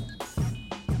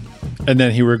 and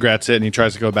then he regrets it, and he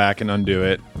tries to go back and undo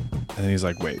it, and then he's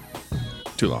like, "Wait,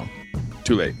 too long,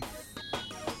 too late."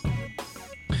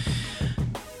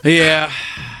 Yeah.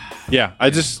 Yeah, I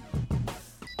just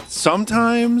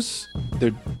sometimes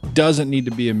there doesn't need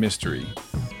to be a mystery.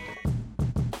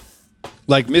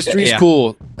 Like mystery's Yeah.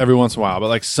 cool every once in a while, but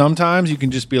like sometimes you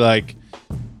can just be like,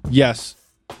 "Yes,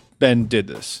 Ben did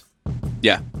this,"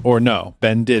 Yeah. or "No,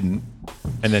 Ben didn't,"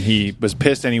 and then he was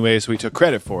pissed anyway, so he took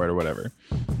credit for it or whatever.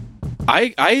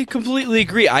 I completely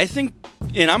agree. I think,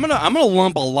 and I'm gonna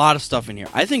lump a lot of stuff in here.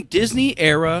 I think Disney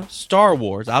era Star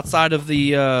Wars, outside of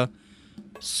the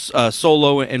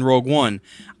Solo and Rogue One,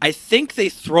 I think they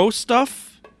throw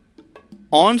stuff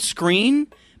on screen,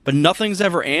 but nothing's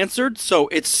ever answered. So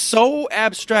it's so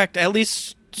abstract, at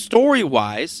least story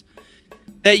wise,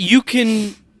 that you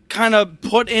can kind of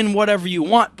put in whatever you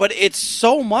want. But it's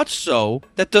so much so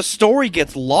that the story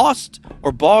gets lost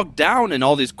or bogged down in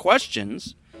all these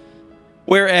questions.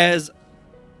 Whereas,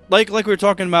 like we were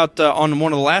talking about on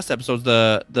one of the last episodes,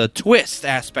 the twist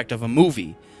aspect of a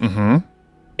movie,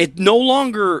 it no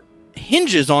longer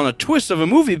hinges on a twist of a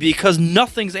movie because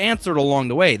nothing's answered along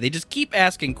the way. They just keep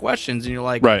asking questions, and you're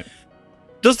like, Right.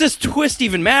 does this twist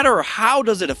even matter, or how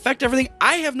does it affect everything?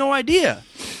 I have no idea.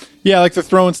 Yeah, like they're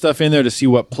throwing stuff in there to see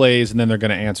what plays, and then they're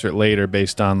going to answer it later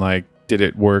based on like, did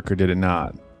it work or did it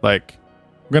not? Like,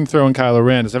 we're going to throw in Kylo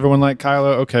Ren. Does everyone like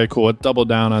Kylo? Okay, cool. Let's double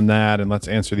down on that, and let's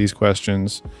answer these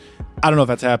questions. I don't know if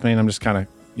that's happening. I'm just kind of,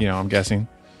 I'm guessing.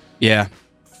 Yeah.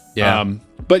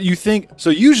 But you think, so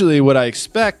usually what I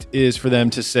expect is for them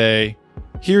to say,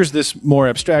 here's this more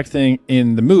abstract thing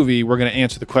in the movie. We're going to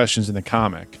answer the questions in the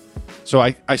comic. So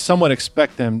I somewhat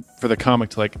expect them for the comic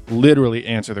to like literally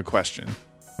answer the question.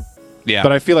 Yeah.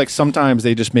 But I feel like sometimes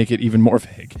they just make it even more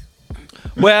vague.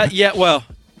 Well,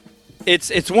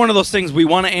 it's one of those things. We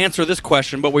want to answer this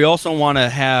question, but we also want to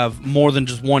have more than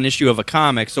just one issue of a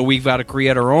comic. So we've got to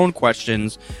create our own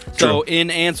questions. So in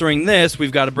answering this,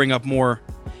 we've got to bring up more.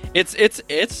 It's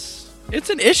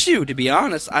an issue, to be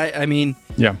honest. I mean,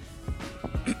 Yeah.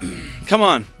 come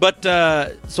on. But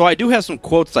so I do have some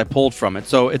quotes I pulled from it.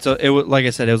 So it was like I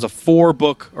said, it was a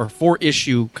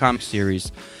 4-issue comic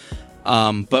series.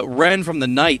 But Ren from the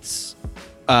Knights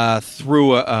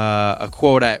threw a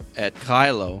quote at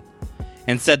Kylo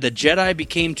and said the Jedi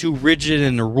became too rigid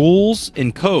in the rules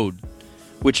and code,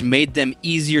 which made them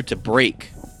easier to break.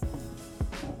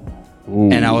 Ooh.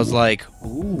 And I was like,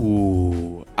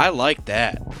 ooh, I like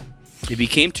that. They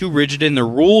became too rigid in the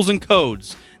rules and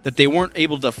codes that they weren't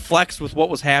able to flex with what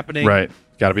was happening Right.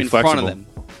 Got to be in flexible. front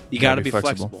of them. You got to be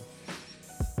flexible.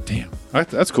 Damn. All right,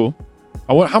 that's cool.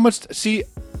 I want, how much, see,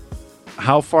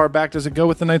 how far back does it go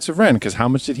with the Knights of Ren? Because how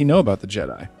much did he know about the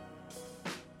Jedi?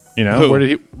 Who? Where did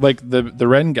he, like the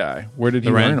Ren guy, where did he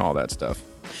The Ren? learn all that stuff?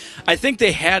 I think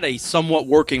they had a somewhat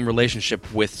working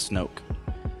relationship with Snoke.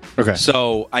 Okay.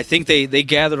 So I think they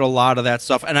gathered a lot of that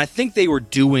stuff, and I think they were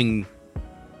doing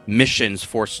missions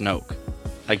for Snoke.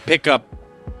 Like, pick up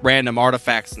random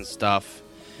artifacts and stuff.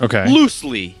 Okay.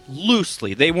 Loosely.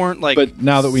 They weren't like. But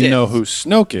now that we Sith. know who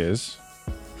Snoke is,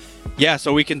 yeah,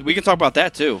 so we can talk about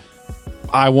that too.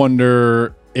 I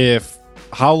wonder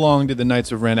how long did the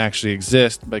Knights of Ren actually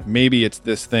exist? Like, maybe it's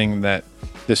this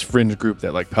fringe group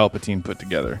that like Palpatine put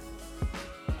together.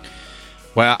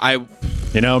 Well,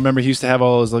 Remember he used to have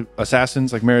all those like,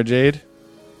 assassins like Mara Jade?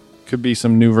 Could be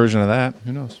some new version of that.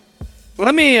 Who knows?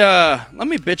 let me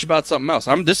bitch about something else.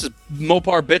 This is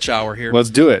Mopar bitch hour here. Let's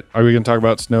do it. Are we going to talk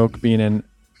about Snoke being an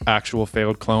actual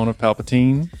failed clone of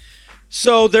Palpatine?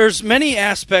 So there's many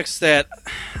aspects that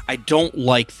I don't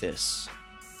like this.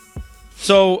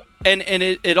 So and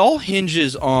it all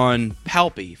hinges on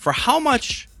Palpy. For how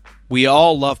much we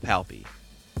all love Palpy.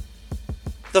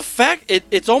 The fact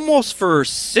it's almost for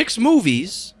 6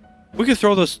 movies. We could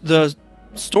throw the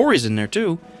stories in there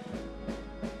too.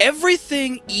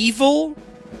 Everything evil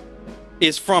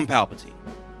is from Palpatine.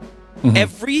 Mm-hmm.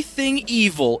 Everything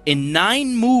evil in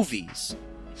 9 movies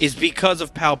is because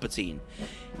of Palpatine.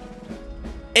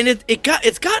 And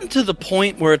it's gotten to the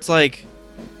point where it's like,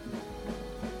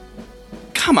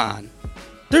 come on.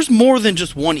 There's more than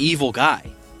just one evil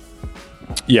guy.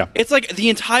 Yeah. It's like the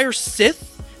entire Sith,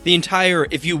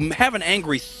 if you have an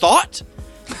angry thought,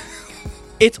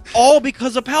 it's all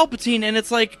because of Palpatine, and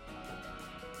it's like,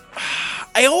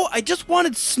 I just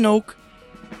wanted Snoke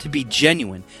to be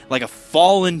genuine, like a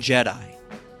fallen Jedi.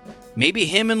 Maybe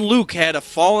him and Luke had a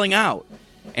falling out,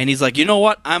 and he's like, you know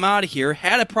what, I'm out of here,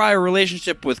 had a prior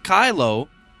relationship with Kylo,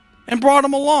 and brought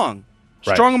him along,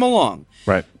 right. Strung him along.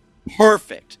 Right.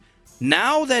 Perfect.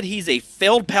 Now that he's a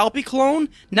failed Palpy clone,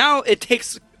 now it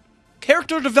takes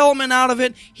character development out of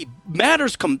it. He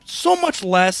matters so much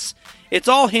less. It's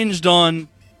all hinged on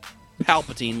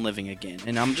Palpatine living again.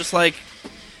 And I'm just like,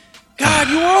 God,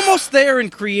 you were almost there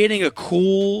in creating a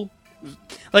cool...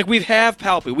 Like, we have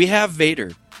Palpy, we have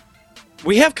Vader,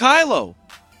 we have Kylo.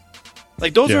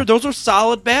 Like, those are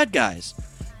solid bad guys.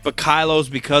 But Kylo's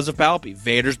because of Palpy,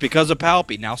 Vader's because of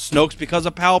Palpy, now Snoke's because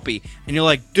of Palpy. And you're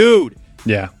like, dude,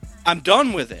 yeah, I'm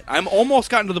done with it. I'm almost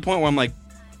gotten to the point where I'm like,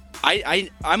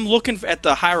 I'm looking at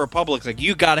the High Republic, like,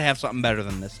 you got to have something better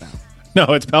than this now.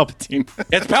 No, it's Palpatine.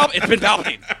 It's been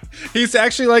Palpatine. He's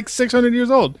actually like 600 years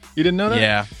old. You didn't know that?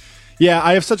 Yeah. Yeah,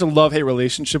 I have such a love-hate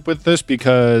relationship with this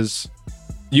because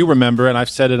you remember, and I've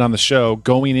said it on the show,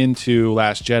 going into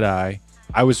Last Jedi,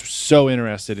 I was so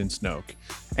interested in Snoke.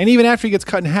 And even after he gets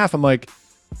cut in half, I'm like,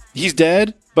 he's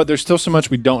dead, but there's still so much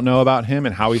we don't know about him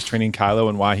and how he's training Kylo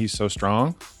and why he's so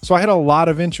strong. So I had a lot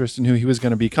of interest in who he was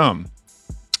going to become.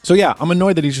 So yeah, I'm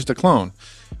annoyed that he's just a clone.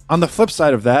 On the flip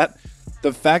side of that,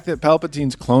 the fact that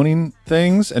Palpatine's cloning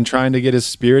things and trying to get his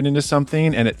spirit into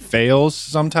something and it fails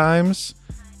sometimes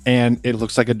and it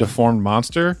looks like a deformed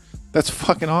monster, that's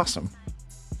fucking awesome.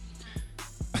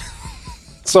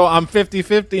 So I'm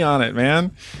 50-50 on it,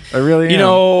 man. I really am. You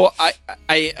know,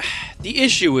 I the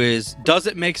issue is, does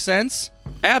it make sense?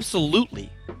 Absolutely.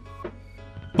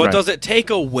 But Right. does it take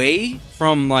away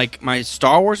from, like, my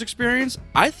Star Wars experience?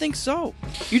 I think so.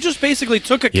 You just basically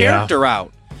took a character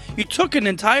out. You took an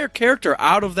entire character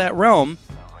out of that realm,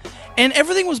 and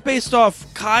everything was based off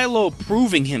Kylo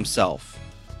proving himself.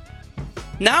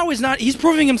 Now he's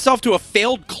proving himself to a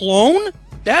failed clone?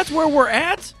 That's where we're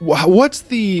at? What's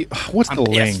the pissed.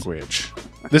 language?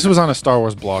 This was on a Star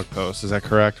Wars blog post. Is that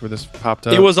correct? Where this popped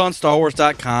up? It was on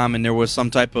StarWars.com, and there was some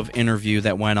type of interview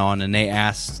that went on, and they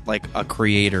asked, like, a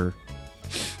creator,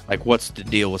 like, what's the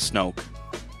deal with Snoke?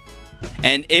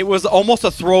 And it was almost a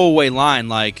throwaway line,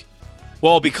 like,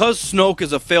 well, because Snoke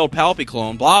is a failed Palpy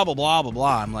clone, blah, blah, blah, blah,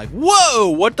 blah. I'm like, whoa,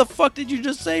 what the fuck did you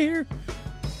just say here?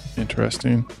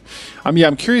 Interesting.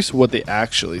 I'm curious what they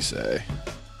actually say.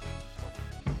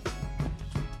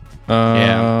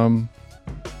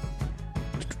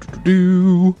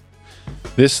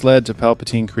 This led to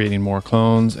Palpatine creating more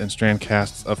clones and strand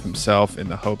casts of himself in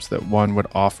the hopes that one would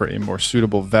offer a more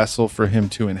suitable vessel for him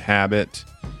to inhabit.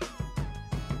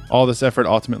 All this effort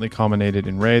ultimately culminated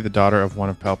in Rey, the daughter of one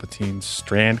of Palpatine's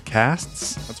strand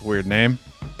casts. That's a weird name.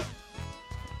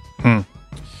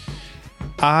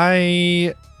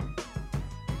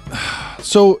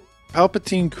 So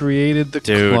Palpatine created the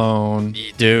clone.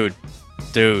 Dude.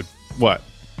 What?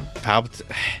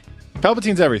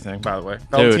 Palpatine's everything, by the way.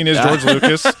 Palpatine Dude. is George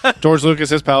Lucas. George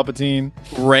Lucas is Palpatine.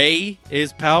 Rey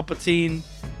is Palpatine.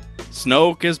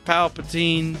 Snoke is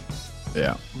Palpatine.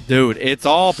 Yeah. Dude, it's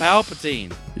all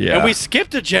Palpatine. Yeah. And we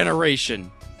skipped a generation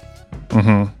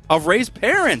of Rey's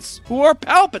parents who are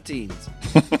Palpatines.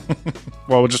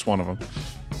 Well, just one of them.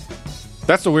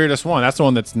 That's the weirdest one. That's the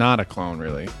one that's not a clone,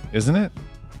 really, isn't it?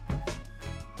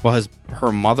 Well,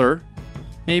 her mother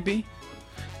maybe.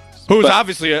 Who's But-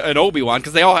 obviously an Obi-Wan,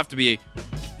 because they all have to be.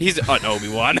 He's an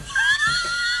Obi-Wan.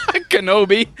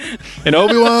 Kenobi. And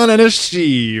Obi-Wan and his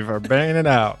Sheev are banging it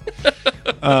out.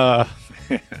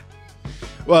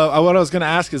 Well, what I was going to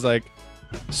ask is, like,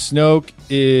 Snoke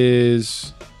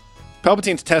is...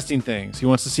 Palpatine's testing things. He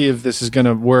wants to see if this is going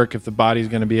to work, if the body's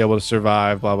going to be able to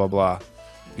survive, blah, blah, blah.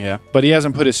 Yeah. But he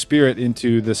hasn't put his spirit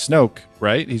into the Snoke,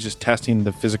 right? He's just testing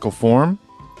the physical form.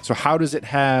 So how is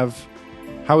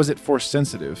it force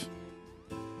sensitive?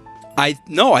 I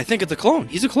think it's a clone.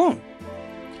 He's a clone.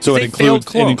 So They it failed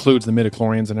includes clone. the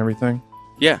midichlorians and everything?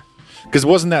 Yeah. Because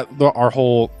wasn't that our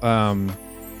whole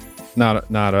not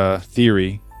a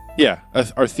theory? Yeah,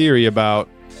 our theory about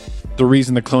the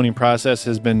reason the cloning process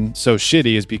has been so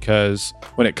shitty is because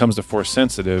when it comes to force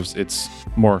sensitives, it's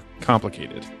more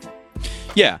complicated.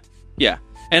 Yeah. Yeah.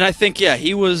 And I think,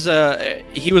 he was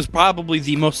probably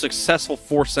the most successful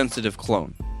force sensitive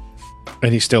clone.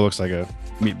 And he still looks like a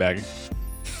meatbag.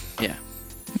 Yeah.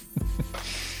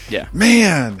 Yeah.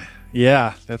 Man,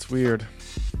 yeah, that's weird.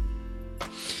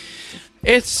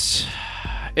 It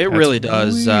really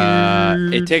does.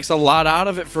 It takes a lot out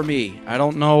of it for me. I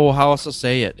don't know how else to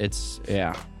say it.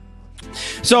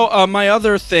 So my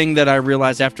other thing that I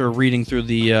realized after reading through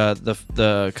the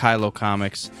Kylo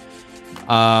comics,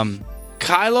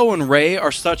 Kylo and Rey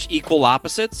are such equal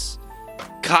opposites.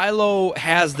 Kylo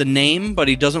has the name, but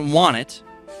he doesn't want it.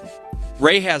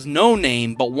 Rey has no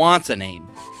name, but wants a name.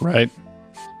 Right.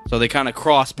 So they kind of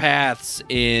cross paths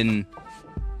in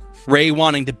Rey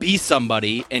wanting to be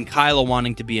somebody and Kylo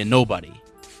wanting to be a nobody.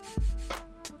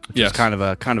 Yes. It's kind of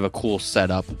a cool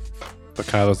setup. But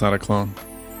Kylo's not a clone.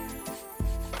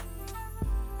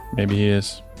 Maybe he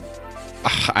is.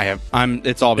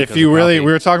 It's all because If you of really, Palpatine.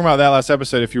 we were talking about that last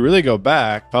episode. If you really go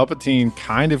back, Palpatine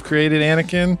kind of created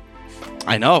Anakin.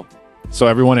 I know. So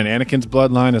everyone in Anakin's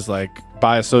bloodline is like,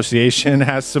 by association,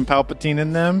 has some Palpatine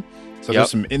in them. So Yep.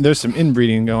 there's some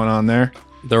inbreeding going on there.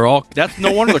 That's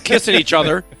no wonder they're kissing each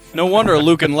other. No wonder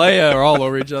Luke and Leia are all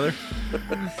over each other.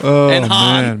 Oh And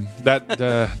Han. man,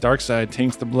 that dark side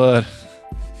taints the blood.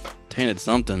 Tainted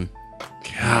something.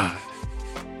 God.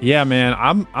 Yeah, man,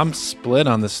 I'm split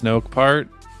on the Snoke part,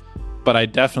 but I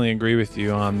definitely agree with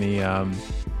you on the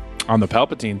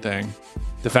Palpatine thing.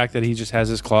 The fact that he just has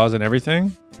his claws and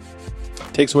everything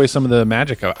takes away some of the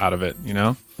magic out of it. You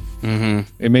know,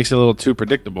 it makes it a little too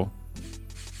predictable.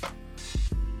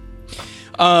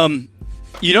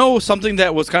 Something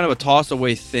that was kind of a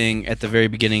toss-away thing at the very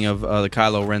beginning of the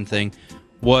Kylo Ren thing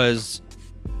was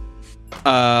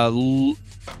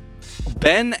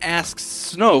Ben asks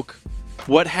Snoke,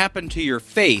 "What happened to your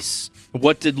face?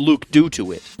 What did Luke do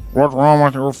to it?" What's wrong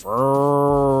with your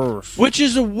face? Which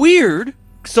is a weird.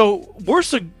 So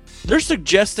they're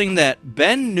suggesting that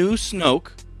Ben knew Snoke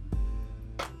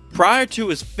prior to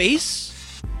his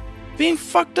face being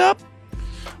fucked up.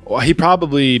 Well, he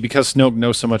probably, because Snoke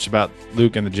knows so much about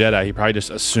Luke and the Jedi, he probably just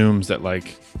assumes that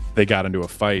like they got into a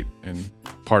fight and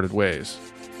parted ways.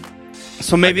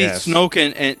 So maybe guess. Snoke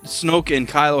and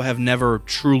Kylo have never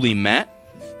truly met.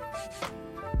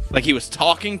 Like he was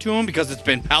talking to him because it's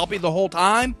been Palpy the whole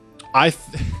time.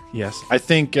 Yes, I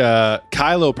think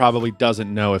Kylo probably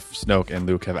doesn't know if Snoke and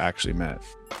Luke have actually met,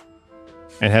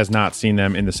 and has not seen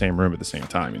them in the same room at the same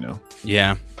time. You know.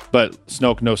 Yeah. But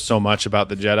Snoke knows so much about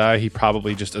the Jedi, he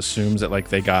probably just assumes that like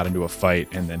they got into a fight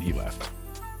and then he left.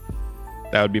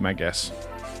 That would be my guess.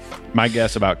 My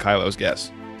guess about Kylo's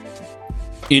guess.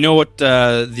 You know what?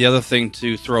 The other thing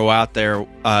to throw out there,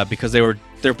 because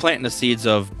they're planting the seeds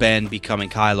of Ben becoming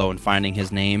Kylo and finding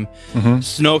his name.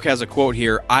 Snoke has a quote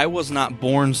here: "I was not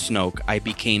born Snoke; I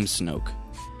became Snoke.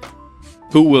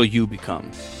 Who will you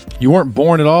become?" You weren't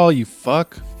born at all, you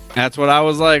fuck. That's what I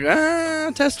was like.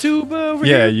 Test tube over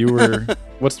Yeah, here. you were.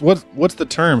 What's the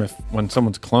term when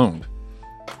someone's cloned?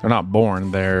 They're not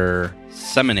born. They're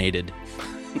Seminated.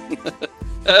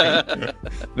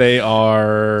 they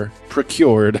are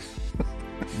procured.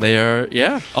 They are,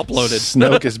 uploaded.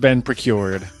 Snoke has been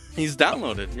procured, He's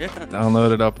downloaded. Yeah.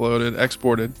 downloaded, uploaded,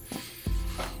 exported.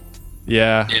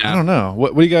 Yeah, Yeah. I don't know.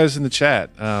 What do you guys in the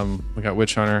chat? We got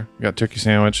Witch Hunter, we got Turkey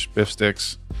Sandwich, Biff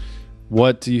Sticks.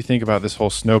 What do you think about this whole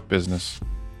Snoke business?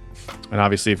 And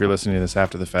obviously, if you're listening to this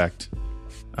after the fact,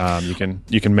 you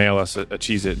can mail us a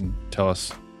Cheez-It and tell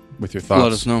us with your thoughts.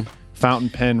 Let us know. Fountain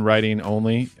pen writing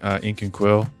only, ink and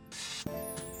quill.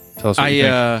 Tell us what you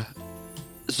think.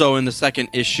 So in the second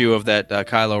issue of that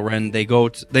Kylo Ren,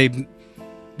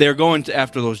 they're going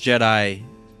after those Jedi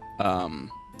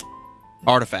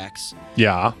artifacts.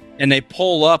 Yeah. And they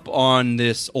pull up on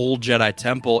this old Jedi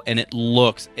temple, and it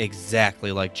looks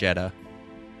exactly like Jeddah.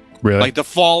 Really? Like the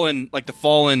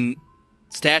fallen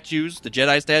statues, the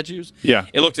Jedi statues. Yeah.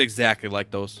 It looks exactly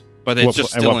like those, but it's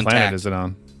just still what intact. planet is it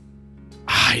on?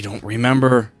 I don't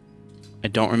remember.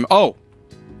 Oh,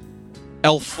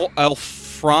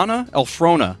 Elfrona.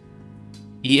 Elfrona.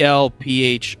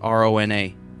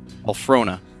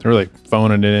 Elfrona. They're really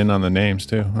phoning it in on the names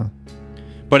too, huh?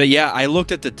 But yeah, I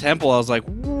looked at the temple. I was like,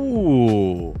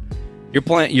 "Ooh,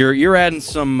 you're adding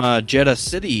some Jeddah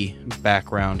City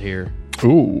background here."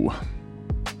 Ooh.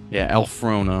 Yeah,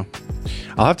 Elfrona.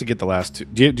 I'll have to get the last two.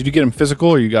 Did you get them physical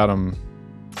or you got them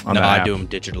on No, the app? I do them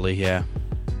digitally. Yeah.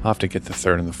 I'll have to get the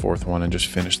third and the fourth one and just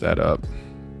finish that up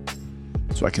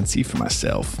so I can see for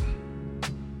myself.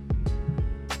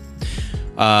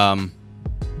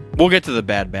 We'll get to the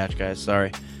Bad Batch, guys.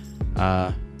 Sorry.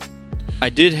 I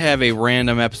did have a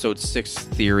random episode 6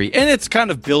 theory, and it's kind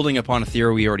of building upon a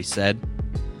theory we already said.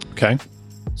 Okay.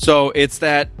 So it's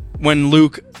that when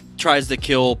Luke tries to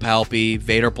kill Palpy,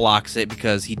 Vader blocks it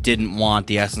because he didn't want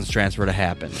the essence transfer to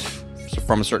happen. So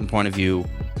from a certain point of view,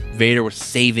 Vader was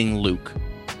saving Luke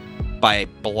by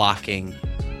blocking.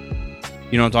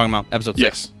 You know what I'm talking about? Episode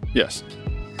 6. Yes.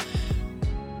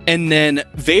 And then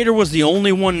Vader was the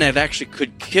only one that actually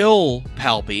could kill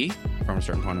Palpy, from a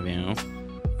certain point of view,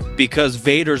 because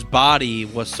Vader's body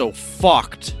was so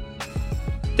fucked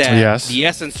that the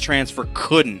essence transfer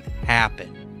couldn't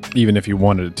happen. Even if you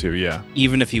wanted it to, yeah.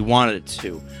 Even if he wanted it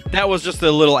to. That was just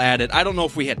a little added. I don't know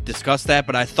if we had discussed that,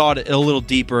 but I thought a little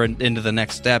deeper into the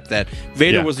next step that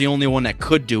Vader was the only one that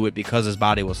could do it because his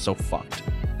body was so fucked.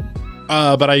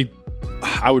 But I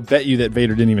would bet you that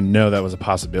Vader didn't even know that was a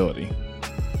possibility.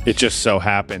 It just so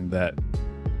happened that,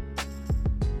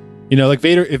 like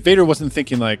if Vader wasn't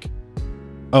thinking like,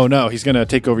 oh no, he's going to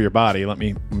take over your body. Let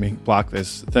me block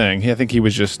this thing. I think he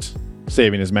was just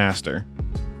saving his master.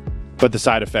 But the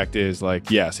side effect is like,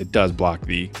 yes, it does block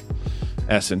the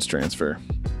essence transfer.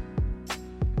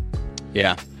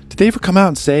 Yeah. Did they ever come out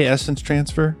and say essence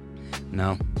transfer?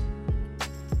 No.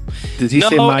 Did he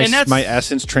say my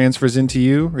essence transfers into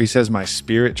you? Or he says my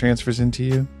spirit transfers into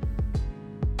you?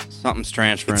 Something's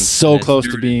transferring. It's so close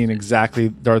to being exactly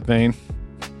Darth Bane.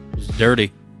 It's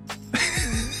dirty.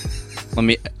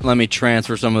 Let me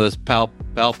transfer some of this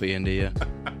Palpy into you.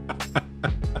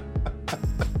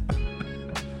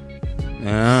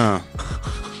 Yeah.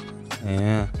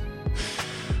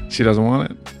 She doesn't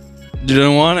want it. You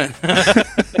don't want it.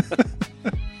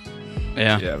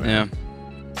 Yeah, man.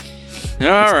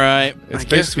 All right. It's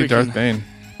basically Darth Bane.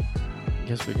 I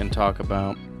guess we can talk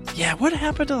about. Yeah, what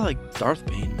happened to Darth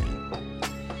Bane, man?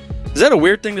 Is that a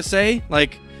weird thing to say?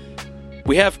 Like,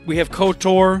 we have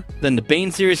KOTOR, then the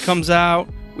Bane series comes out.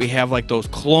 We have those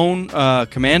clone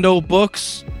commando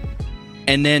books,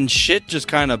 and then shit just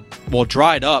kind of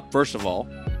dried up. First of all,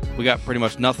 we got pretty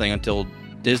much nothing until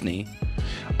Disney.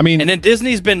 I mean, and then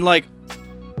Disney's been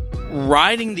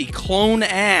riding the clone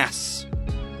ass.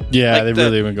 Yeah, they've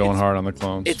really been going hard on the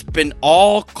clones. It's been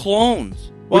all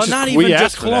clones. Well, not even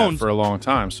just clones for a long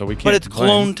time, so we can't. But it's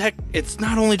clone tech. It's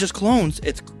not only just clones.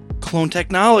 It's clone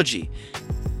technology.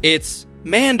 It's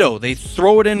Mando. They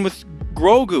throw it in with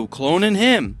Grogu, cloning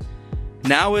him.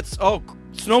 Now it's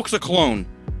Snoke's a clone.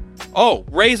 Oh,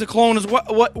 Rey's a clone as well.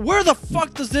 What? Where the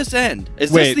fuck does this end?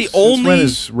 Is this the only? When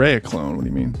is Rey a clone? What do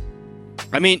you mean?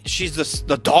 I mean, she's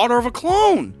the daughter of a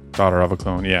clone. Daughter of a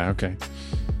clone. Yeah. Okay.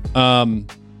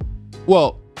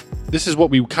 Well, this is what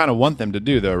we kind of want them to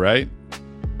do, though, right?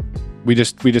 We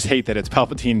just hate that it's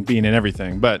Palpatine being in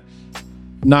everything. But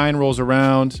 9 rolls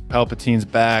around, Palpatine's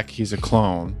back. He's a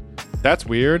clone. That's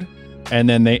weird. And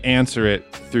then they answer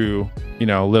it through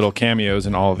little cameos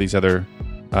and all of these other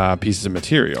pieces of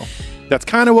material. That's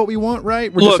kind of what we want,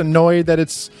 right? We're just annoyed that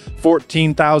it's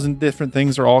 14,000 different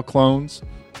things are all clones.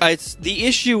 The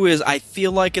issue is I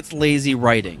feel like it's lazy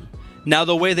writing. Now,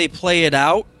 the way they play it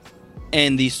out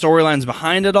and the storylines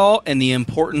behind it all and the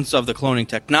importance of the cloning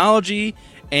technology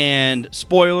and,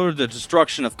 spoiler, the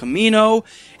destruction of Kamino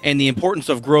and the importance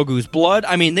of Grogu's blood,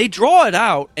 I mean, they draw it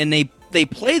out and they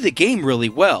play the game really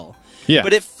well. Yeah.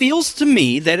 But it feels to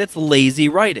me that it's lazy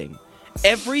writing.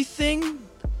 Everything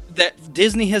that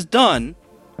Disney has done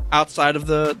outside of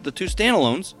the 2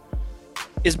 standalones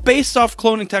is based off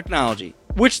cloning technology,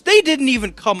 which they didn't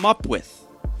even come up with.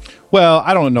 Well,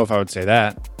 I don't know if I would say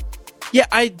that. Yeah,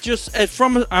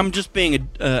 I'm just being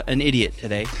an idiot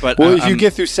today. But if you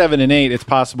get through 7 and 8, it's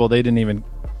possible they didn't even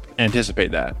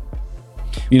anticipate that.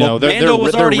 Mando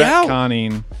was already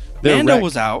retconning, out. Mando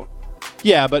was out.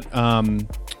 Yeah, but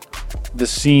the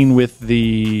scene with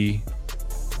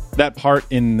that part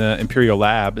in the Imperial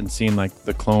lab and seeing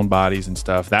the clone bodies and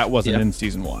stuff, that wasn't in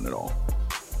season 1 at all.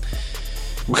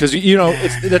 Because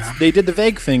they did the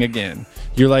vague thing again.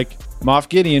 You're like, Moff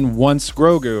Gideon wants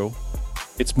Grogu,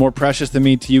 It's more precious than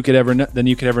you could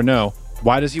ever know.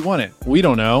 Why does he want it? We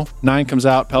don't know. 9 comes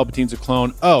out. Palpatine's a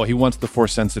clone. Oh, he wants the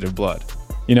Force-sensitive blood.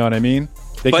 You know what I mean?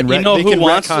 They can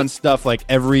retcon stuff like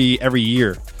every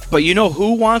year. But you know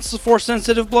who wants the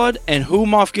Force-sensitive blood and who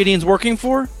Moff Gideon's working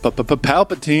for?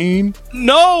 Palpatine.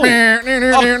 No! A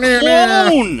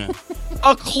clone!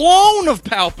 A clone of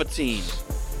Palpatine.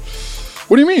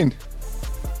 What do you mean?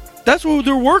 That's what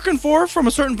they're working for from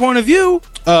a certain point of view.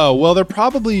 Oh, well, they're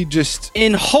probably just...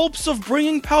 in hopes of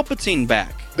bringing Palpatine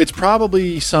back. It's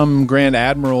probably some Grand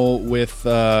Admiral with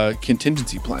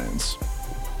contingency plans.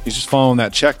 He's just following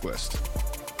that checklist.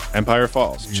 Empire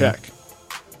Falls, check.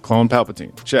 Clone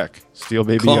Palpatine, check. Steal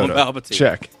Baby Clone Yoda, Palpatine.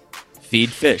 check.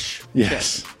 Feed fish.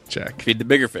 Yes, check. Feed the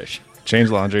bigger fish. Change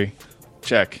laundry,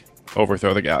 check.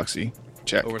 Overthrow the galaxy,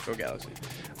 check. Overthrow galaxy.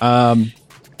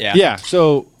 Yeah,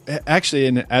 so actually,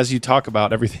 and as you talk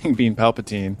about everything being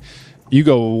Palpatine, you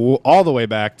go all the way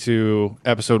back to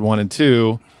episode 1 and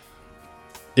 2.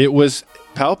 It was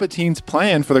Palpatine's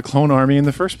plan for the clone army in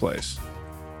the first place.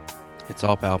 It's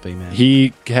all Palpy, man.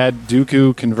 He had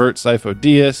Dooku convert Sifo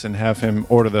Dyas and have him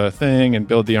order the thing and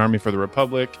build the army for the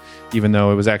Republic, even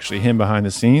though it was actually him behind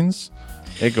the scenes.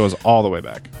 It goes all the way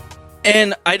back.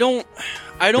 And I don't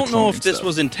know if this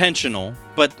was intentional,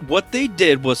 but what they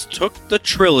did was took the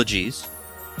trilogies,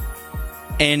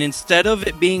 and instead of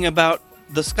it being about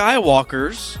the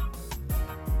Skywalkers,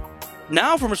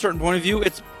 now from a certain point of view,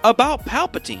 it's about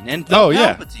Palpatine and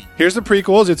Palpatine. Here's the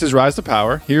prequels. It's his rise to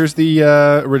power. Here's the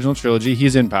original trilogy.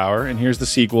 He's in power. And here's the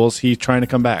sequels. He's trying to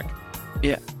come back.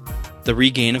 Yeah. The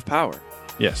regain of power.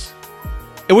 Yes.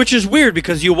 Which is weird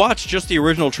because you watch just the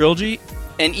original trilogy,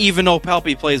 and even though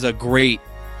Palpy plays a great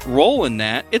role in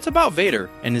that, it's about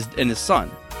Vader and his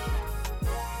son.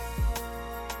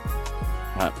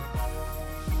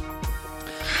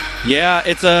 Yeah,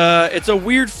 it's a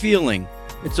weird feeling.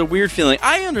 It's a weird feeling.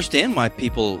 I understand why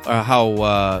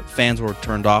how fans were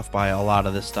turned off by a lot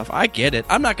of this stuff. I get it.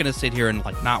 I'm not going to sit here and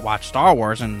not watch Star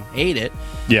Wars and hate it.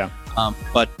 Yeah.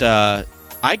 But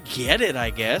I get it,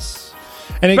 I guess.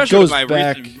 And especially it goes with my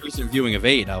back. recent viewing of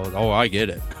 8. I get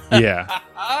it. Yeah.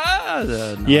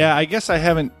 No. Yeah. I guess I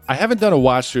haven't done a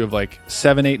watch through of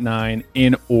 7, 8, 9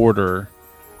 in order.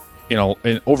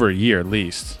 In over a year at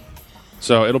least.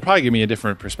 So it'll probably give me a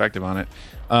different perspective on it.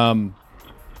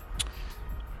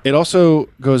 It also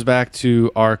goes back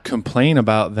to our complaint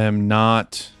about them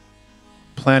not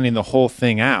planning the whole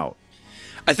thing out.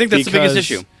 I think that's the biggest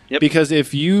issue. Yep. Because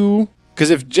if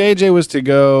JJ was to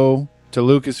go to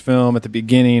Lucasfilm at the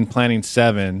beginning planning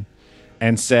 7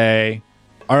 and say,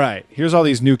 all right, here's all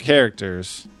these new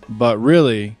characters, but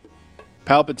really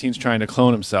Palpatine's trying to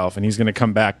clone himself and he's going to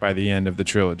come back by the end of the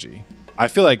trilogy. I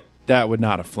feel like that would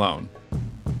not have flown.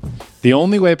 The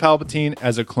only way Palpatine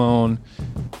as a clone...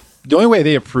 The only way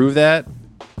they approve that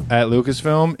at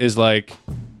Lucasfilm is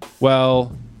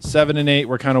 7 and 8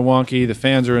 were kind of wonky. The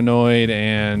fans are annoyed,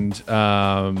 and we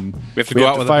have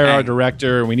to fire our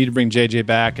director, and we need to bring JJ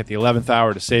back at the 11th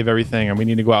hour to save everything, and we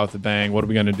need to go out with a bang. What are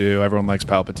we going to do? Everyone likes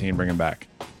Palpatine. Bring him back.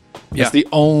 Yeah. That's the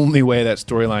only way that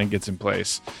storyline gets in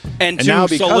place. And to now,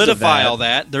 solidify all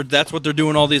that, that's what they're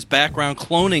doing. All this background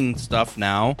cloning stuff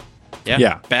now.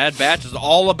 Yeah. Bad Batch is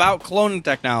all about cloning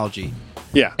technology.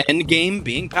 Yeah. Endgame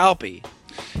being Palpy.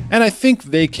 And I think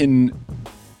the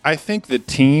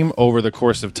team over the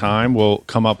course of time will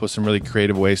come up with some really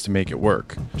creative ways to make it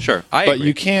work. Sure. But agree.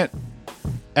 You can't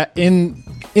in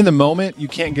the moment you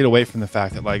can't get away from the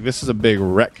fact that this is a big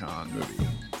retcon movie.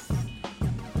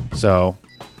 So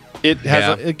it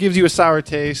has it gives you a sour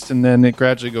taste, and then it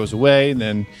gradually goes away, and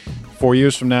then 4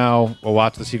 years from now we'll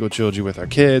watch the sequel trilogy with our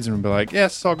kids and we'll be like,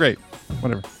 yes, it's all great.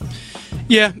 Whatever.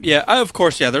 Yeah, of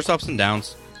course, there's ups and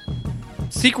downs.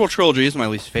 Sequel trilogy is my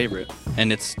least favorite,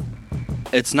 and it's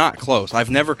not close. I've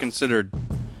never considered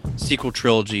sequel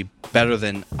trilogy better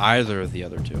than either of the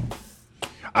other two.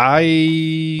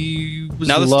 I was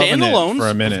now the loving standalones, it for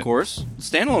a minute. of course.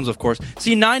 Standalones, of course.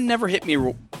 See, 9 never hit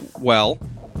me well.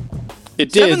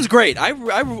 It did. 7's great.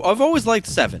 I've always liked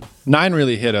 7. 9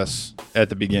 really hit us at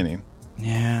the beginning.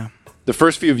 Yeah. The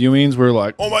first few viewings were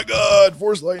like, oh my god,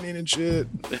 Force lightning and shit.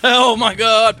 Oh my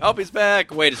god, Palpy's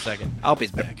back. Wait a second.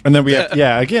 Palpy's back. And then we have,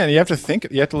 again, you have to think,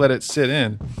 you have to let it sit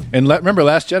in. And remember,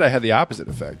 Last Jedi had the opposite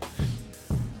effect.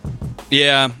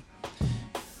 Yeah.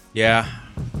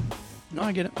 No,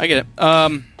 I get it.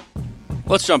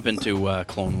 Let's jump into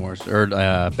Clone Wars, or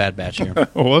Bad Batch here.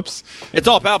 Whoops. It's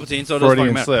all Palpatine, so it doesn't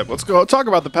fucking matter. slip. Let's go talk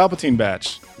about the Palpatine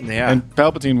batch. Yeah. And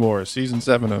Palpatine Wars, Season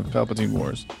 7 of Palpatine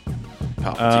Wars.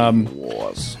 Palpatine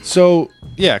Wars. So,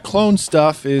 clone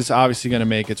stuff is obviously going to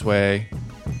make its way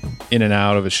in and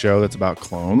out of a show that's about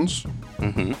clones.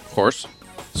 Mm-hmm. Of course.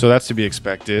 So that's to be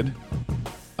expected.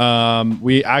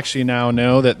 We actually now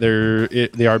know that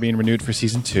they are being renewed for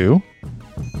season 2.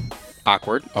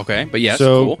 Awkward. Okay, but yes,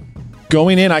 So cool.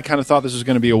 going in, I kind of thought this was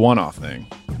going to be a one-off thing.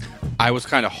 I was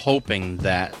kind of hoping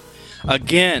that.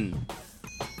 Again,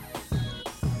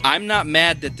 I'm not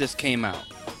mad that this came out.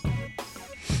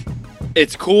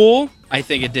 It's cool. I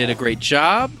think it did a great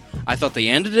job. I thought they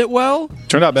ended it well.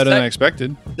 Turned out better than I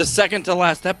expected. The second to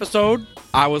last episode,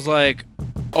 I was like,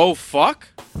 oh, fuck.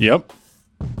 Yep.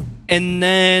 And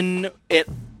then it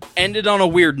ended on a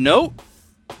weird note.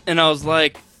 And I was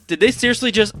like, did they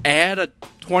seriously just add a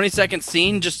 20-second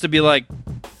scene just to be like,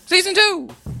 season 2?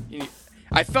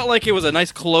 I felt like it was a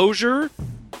nice closure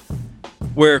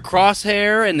where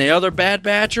Crosshair and the other Bad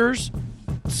Batchers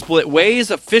split ways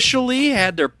officially,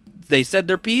 they said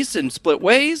their piece and split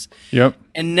ways. Yep.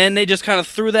 And then they just kind of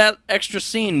threw that extra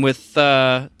scene with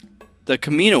the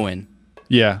Camino in.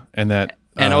 Yeah, and that.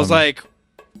 And I was like,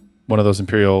 one of those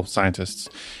Imperial scientists.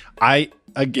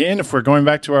 If we're going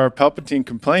back to our Palpatine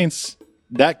complaints,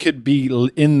 that could be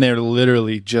in there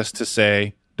literally just to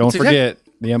say, don't forget,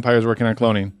 the Empire's working on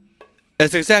cloning.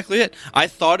 That's exactly it. I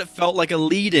thought it felt like a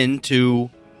lead-in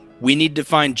to we need to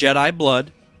find Jedi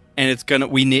blood, and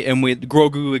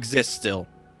Grogu exists still.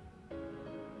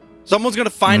 Someone's gonna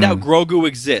find out Grogu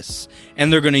exists,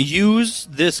 and they're gonna use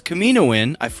this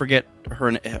Kaminoan. I forget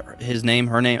her name.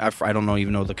 I don't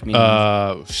even know the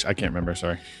Kaminoan. I can't remember.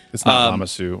 Sorry, it's not Lama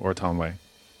Su or Tonway.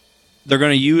 They're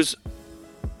gonna use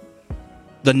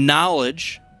the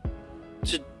knowledge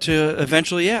to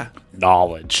eventually,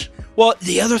 Knowledge. Well,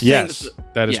 the other thing, Yes,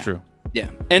 that is true. Yeah,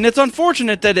 and it's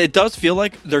unfortunate that it does feel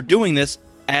like they're doing this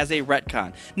as a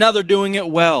retcon. Now they're doing it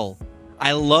well.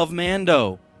 I love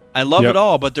Mando. I love it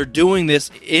all, but they're doing this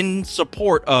in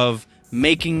support of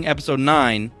making Episode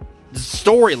 9, the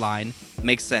storyline,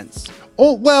 make sense.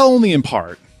 Oh, well, only in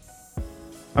part.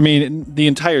 I mean, the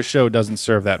entire show doesn't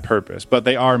serve that purpose, but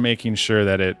they are making sure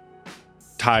that it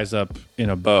ties up in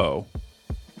a bow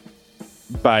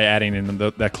by adding in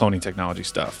that cloning technology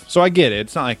stuff. So I get it.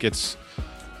 It's not like it's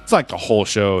like the whole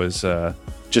show is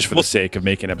just for the sake of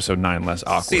making Episode 9 less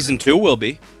awkward. Season 2 will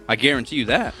be. I guarantee you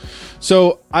that.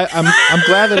 So I'm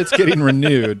glad that it's getting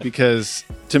renewed, because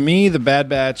to me, the Bad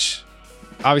Batch,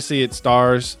 obviously it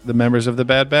stars the members of the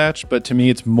Bad Batch, but to me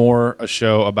it's more a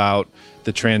show about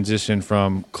the transition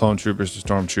from clone troopers to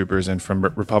stormtroopers and from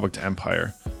Republic to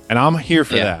Empire. And I'm here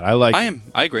for that.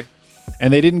 I agree.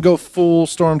 And they didn't go full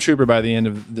stormtrooper by the end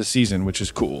of the season, which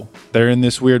is cool. They're in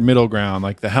this weird middle ground,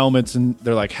 like the helmets, and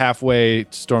they're like halfway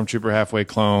stormtrooper, halfway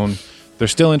clone. They're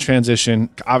still in transition.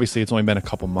 Obviously, it's only been a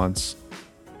couple months.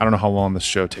 I don't know how long this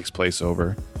show takes place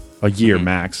over. A year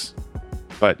max.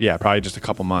 But yeah, probably just a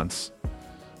couple months.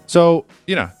 So,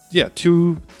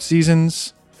 2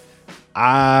 seasons.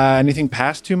 Anything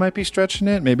past 2 might be stretching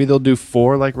it. Maybe they'll do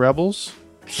 4 like Rebels.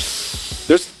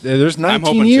 There's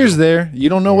 19 years there. You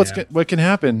don't know what can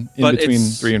happen in between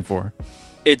 3 and 4.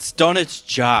 It's done its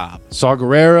job. Saw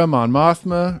Gerrera, Mon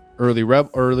Mothma, early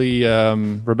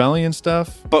rebellion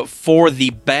stuff. But for the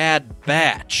Bad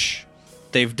Batch,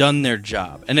 they've done their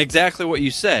job. And exactly what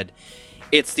you said.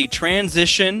 It's the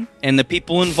transition and the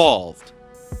people involved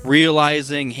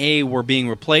realizing, hey, we're being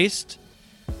replaced.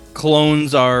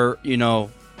 Clones are,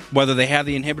 whether they have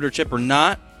the inhibitor chip or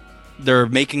not, they're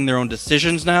making their own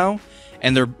decisions now,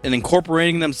 and they're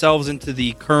incorporating themselves into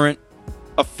the current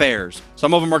affairs.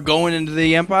 Some of them are going into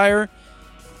the Empire,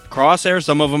 Crosshair.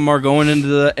 Some of them are going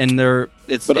into I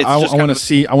want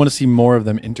to see more of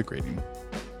them integrating.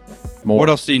 More. What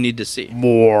else do you need to see?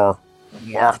 More.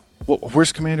 Well,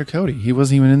 where's Commander Cody? He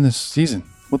wasn't even in this season.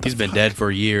 He's been dead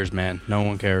for years, man. No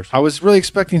one cares. I was really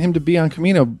expecting him to be on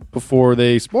Camino before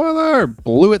they, spoiler,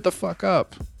 blew it the fuck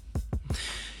up.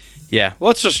 Yeah,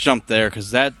 let's just jump there,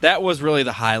 because that was really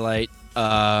the highlight,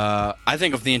 I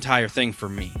think, of the entire thing for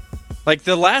me. Like,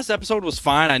 the last episode was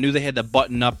fine. I knew they had to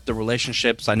button up the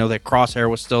relationships. I know that Crosshair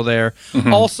was still there.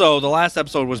 Mm-hmm. Also, the last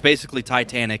episode was basically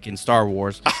Titanic in Star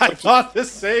Wars. I thought the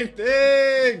same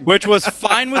thing! Which was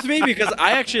fine with me, because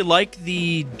I actually liked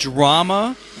the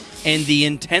drama and the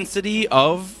intensity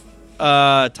of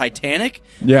Titanic.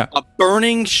 Yeah. A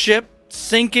burning ship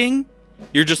sinking.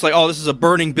 You're just like, oh, this is a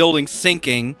burning building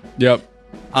sinking. Yep.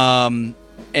 And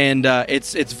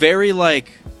it's very,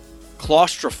 like,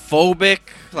 claustrophobic,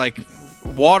 like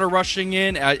water rushing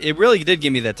in. It really did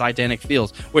give me the Titanic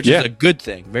feels, which is a good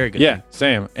thing. Very good. Yeah, thing.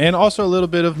 same. And also a little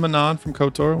bit of Manon from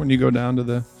KOTOR when you go down to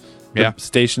the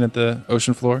station at the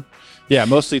ocean floor. Yeah,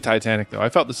 mostly Titanic, though. I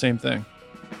felt the same thing.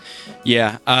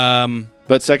 Yeah.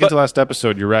 But second to last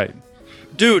episode, you're right.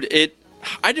 Dude,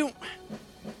 I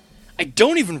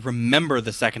don't even remember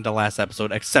the second to last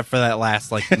episode except for that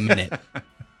last, like, minute.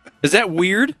 Is that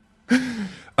weird?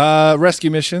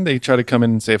 Rescue mission. They try to come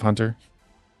in and save Hunter.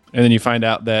 And then you find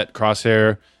out that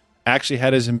Crosshair actually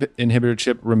had his inhibitor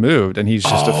chip removed, and he's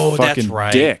just a fucking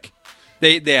dick.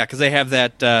 Because they have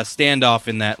that standoff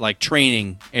in that like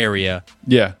training area.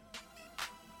 Yeah.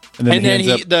 And then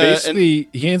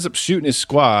he ends up shooting his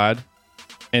squad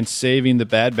and saving the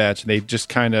Bad Batch. And they just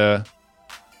kind of...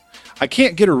 I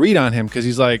can't get a read on him because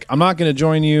he's like, I'm not going to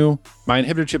join you. My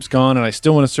inhibitor chip's gone, and I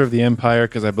still want to serve the Empire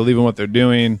because I believe in what they're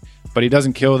doing. But he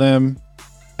doesn't kill them.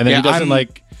 And then he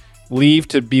doesn't leave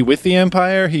to be with the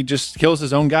Empire. He just kills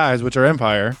his own guys, which are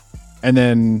Empire. And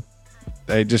then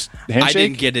they just handshake. I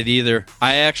didn't get it either.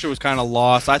 I actually was kind of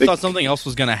lost. I thought something else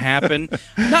was going to happen.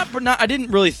 I didn't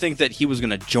really think that he was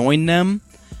going to join them.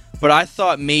 But I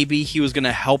thought maybe he was going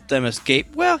to help them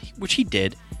escape. Well, which he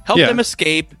did. Help them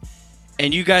escape.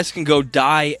 And you guys can go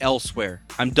die elsewhere.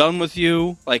 I'm done with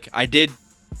you. Like, I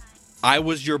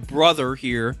was your brother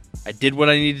here. I did what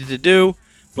I needed to do,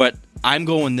 but I'm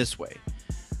going this way.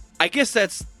 I guess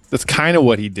that's kind of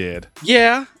what he did.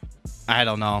 Yeah. I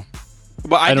don't know.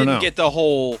 But I didn't get the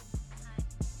whole...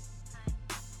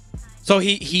 So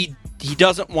he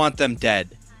doesn't want them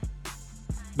dead,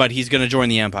 but he's going to join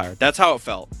the Empire. That's how it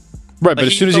felt. Right, but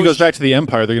as soon as he goes back to the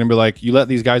Empire, they're going to be like, you let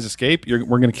these guys escape, we're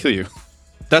going to kill you.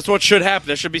 That's what should happen.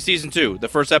 That should be season 2. The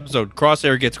first episode,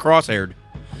 Crosshair gets crosshaired.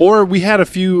 Or we had a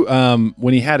few,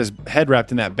 when he had his head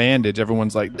wrapped in that bandage,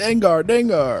 everyone's like, Dengar,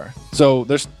 Dengar. So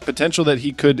there's potential that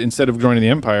he could, instead of joining the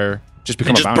Empire, just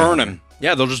become a bounty burn hunter. him.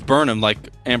 Yeah, they'll just burn him like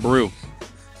Ambaru.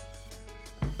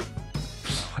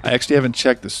 I actually haven't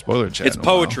checked the spoiler chat. It's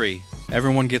poetry.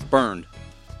 Everyone gets burned.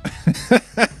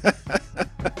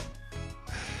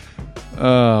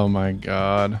 Oh, my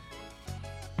God.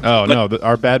 Oh, no.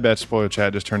 Our Bad Batch spoiler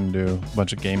chat just turned into a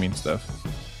bunch of gaming stuff.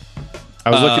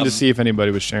 I was looking to see if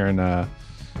anybody was sharing some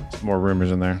more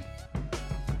rumors in there.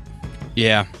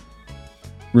 Yeah.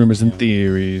 Rumors and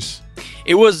theories.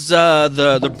 It was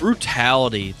the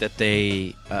brutality that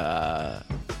they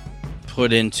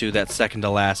put into that second to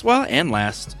last, and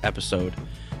last episode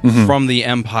from the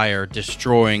Empire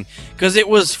destroying. Because it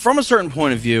was, from a certain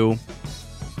point of view,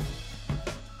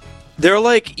 they're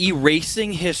like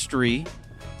erasing history.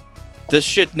 This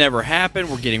shit never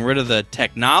happened. We're getting rid of the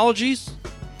technologies.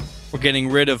 We're getting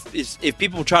rid of... If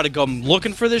people try to go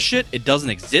looking for this shit, it doesn't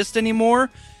exist anymore.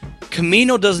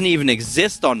 Kamino doesn't even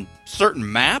exist on certain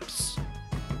maps.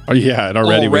 Oh, yeah. It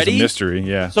already was a mystery,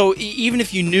 yeah. So even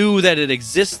if you knew that it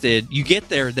existed, you get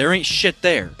there ain't shit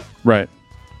there. Right.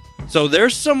 So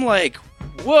there's some like,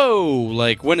 whoa,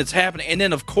 like when it's happening. And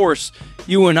then, of course,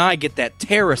 you and I get that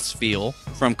terrace feel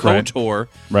from KOTOR.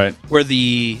 Right. Where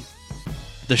the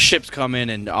ships come in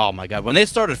and, oh my God, when they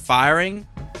started firing,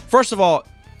 first of all,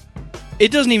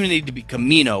 it doesn't even need to be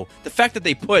Kamino. The fact that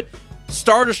they put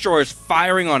Star Destroyers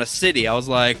firing on a city, I was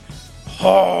like,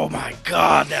 oh my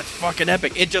God, that's fucking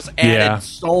epic. It just added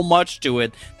so much to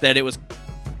it that it was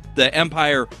the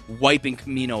Empire wiping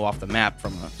Kamino off the map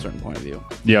from a certain point of view.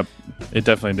 Yep, it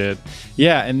definitely did.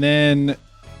 Yeah, and then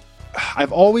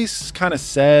I've always kind of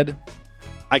said,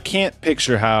 I can't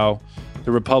picture how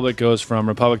the Republic goes from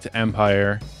Republic to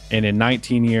Empire, and in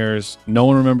 19 years, no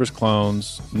one remembers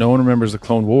clones, no one remembers the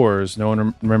Clone Wars, no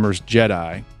one remembers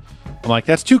Jedi. I'm like,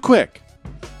 that's too quick.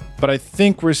 But I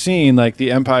think we're seeing like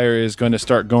the Empire is going to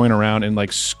start going around and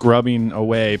like scrubbing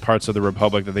away parts of the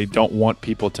Republic that they don't want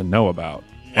people to know about.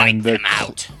 Wipe them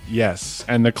out. Yes,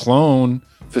 and the clone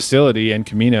facility and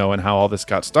Kamino and how all this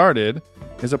got started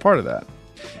is a part of that.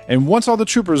 And once all the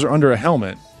troopers are under a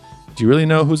helmet, do you really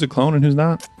know who's a clone and who's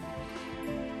not?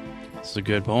 That's a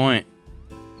good point.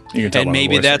 You can tell and by the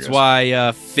maybe voice, that's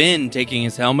why Finn taking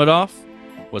his helmet off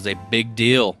was a big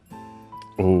deal.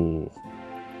 Oh,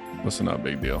 listen up,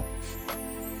 big deal.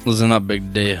 Listen up,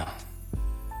 big deal.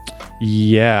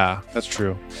 Yeah, that's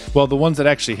true. Well, the ones that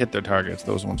actually hit their targets,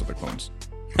 those ones are the clones.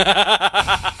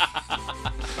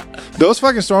 Those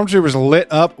fucking stormtroopers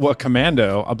lit up a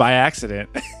commando by accident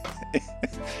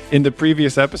in the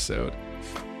previous episode.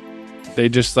 They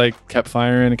just like kept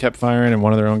firing, and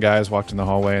one of their own guys walked in the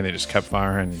hallway, and they just kept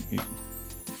firing. And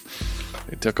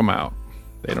they took them out.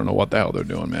 They don't know what the hell they're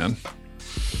doing, man.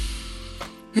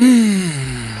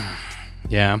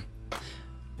 Yeah.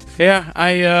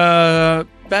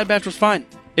 Bad Batch was fine.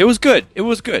 It was good.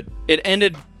 It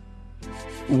ended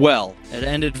well. It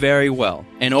ended very well.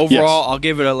 And overall, I'll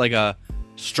give it a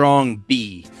strong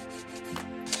B.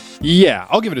 Yeah,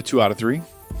 I'll give it a 2 out of 3.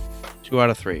 2 out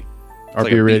of 3. Our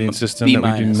like B rating system B-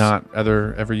 that we do not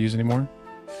ever use anymore.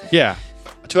 Yeah,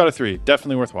 a 2 out of 3.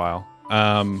 Definitely worthwhile.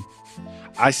 I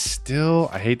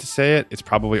hate to say it, it's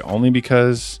probably only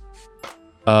because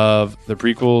of the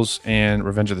prequels and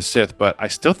Revenge of the Sith, but I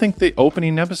still think the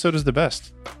opening episode is the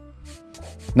best.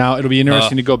 Now, it'll be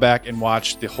interesting to go back and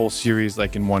watch the whole series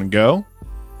like in one go,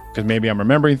 because maybe I'm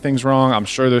remembering things wrong. I'm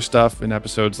sure there's stuff in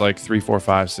episodes like 3, 4,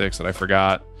 5, 6 that I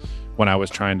forgot when I was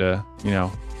trying to,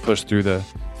 push through the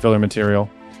filler material.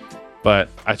 But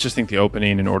I just think the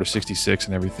opening and Order 66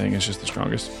 and everything is just the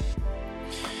strongest.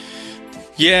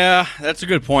 Yeah, that's a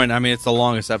good point. I mean, it's the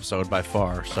longest episode by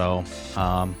far. So,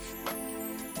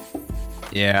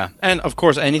 yeah. And of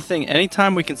course,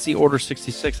 anytime we can see Order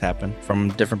 66 happen from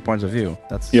different points of view,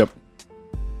 that's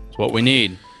what we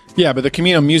need. Yeah, but the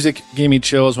Camino music gave me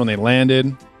chills when they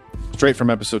landed, straight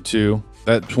from episode 2.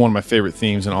 That's one of my favorite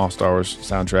themes in all Star Wars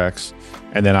soundtracks.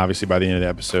 And then obviously by the end of the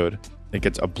episode, it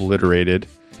gets obliterated.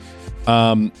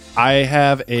 I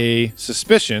have a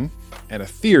suspicion and a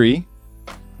theory.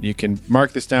 You can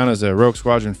mark this down as a Rogue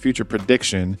Squadron future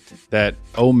prediction that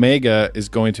Omega is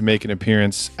going to make an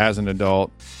appearance as an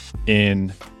adult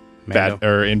in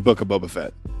Book of Boba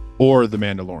Fett or The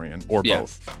Mandalorian or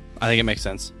both. I think it makes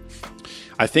sense.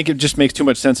 I think it just makes too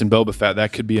much sense in Boba Fett.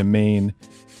 That could be a main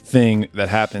thing that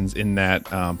happens in that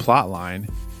plot line,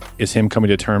 is him coming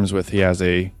to terms with he has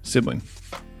a sibling.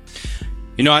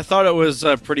 I thought it was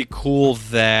pretty cool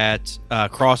that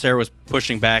Crosshair was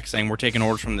pushing back, saying we're taking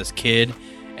orders from this kid,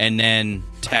 and then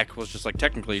Tech was just like,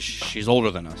 technically, she's older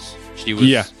than us. She was.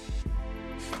 Yeah.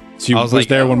 She was like,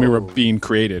 there when we were being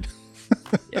created.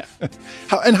 Yeah.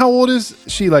 How old is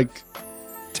she? Like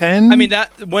 10? I mean,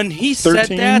 that when he 13?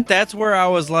 said that, that's where I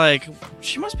was like,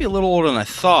 she must be a little older than I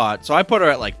thought. So I put her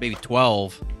at like maybe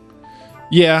 12.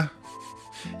 Yeah.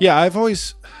 Yeah, I've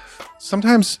always...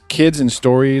 Sometimes kids in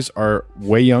stories are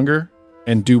way younger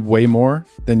and do way more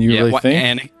than you really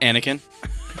think. Anakin.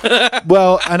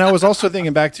 Well, and I was also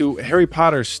thinking back to Harry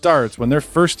Potter starts when they're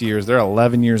first years, they're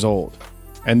 11 years old.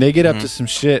 And they get up to some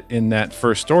shit in that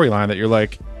first storyline that you're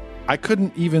like, I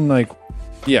couldn't even like,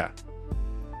 yeah.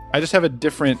 I just have a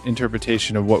different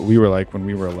interpretation of what we were like when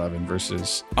we were 11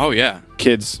 versus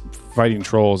kids fighting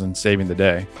trolls and saving the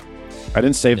day. I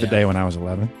didn't save the day when I was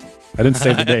 11. I didn't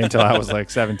save the day until I was like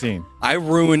 17. I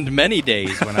ruined many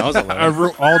days when I was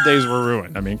 11. All days were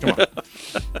ruined. I mean, come on.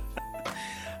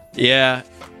 Yeah.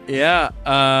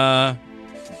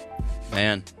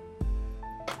 Man.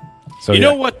 So you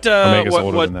know what? Omega's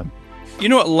older than them. You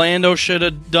know what Lando should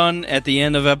have done at the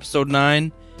end of Episode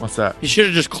 9? What's that? He should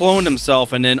have just cloned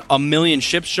himself, and then a million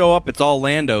ships show up. It's all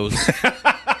Lando's.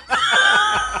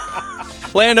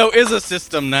 Lando is a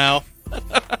system now.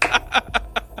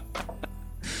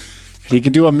 He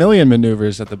could do 1,000,000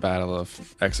 maneuvers at the Battle of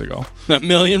Exegol.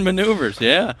 1,000,000 maneuvers,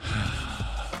 yeah.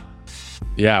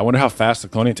 Yeah, I wonder how fast the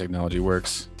cloning technology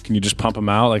works. Can you just pump them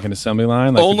out like an assembly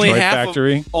line, like only the Droid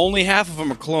Factory? Only half of them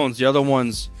are clones. The other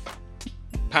one's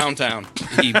Pound Town.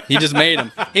 He just made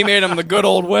them. He made them the good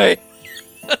old way.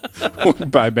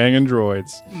 By banging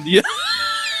droids. Yeah.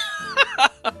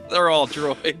 They're all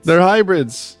droids. They're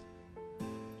hybrids.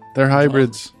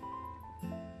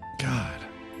 God.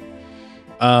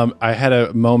 I had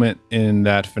a moment in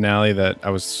that finale that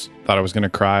I thought I was going to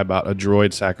cry about a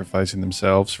droid sacrificing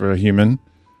themselves for a human.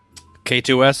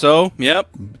 K2SO. Yep.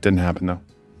 Didn't happen though.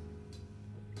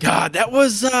 God, that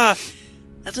was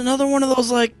that's another one of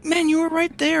those like, man, you were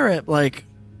right there at like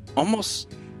almost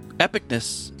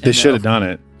epicness. They should have done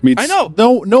it. I mean, I know.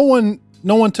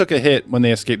 No one took a hit when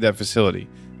they escaped that facility.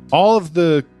 All of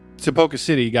the Tipoca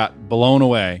City got blown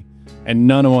away, and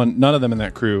none of them in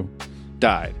that crew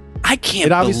died. I can't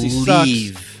It obviously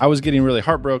believe. sucks. I was getting really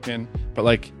heartbroken, but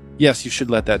like, yes, you should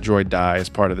let that droid die as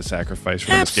part of the sacrifice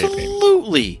from escaping.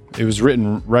 Absolutely. It was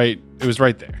written right. It was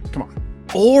right there. Come on.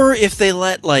 Or if they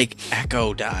let like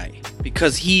Echo die,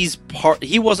 because he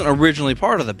wasn't originally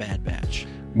part of the Bad Batch.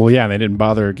 Well, yeah, they didn't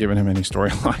bother giving him any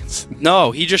storylines.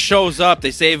 No, he just shows up,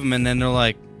 they save him, and then they're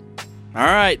like, all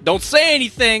right, don't say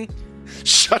anything.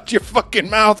 Shut your fucking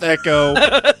mouth, Echo.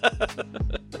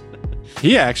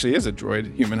 He actually is a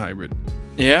droid human hybrid.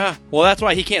 Yeah, well, that's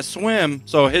why he can't swim.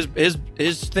 So his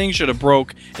thing should have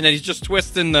broke, and then he's just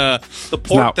twisting the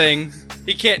port thing.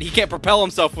 He can't propel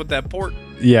himself with that port.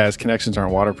 Yeah, his connections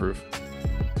aren't waterproof.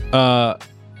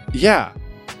 Yeah,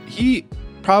 he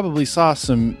probably saw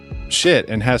some shit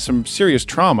and has some serious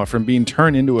trauma from being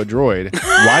turned into a droid.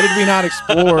 Why did we not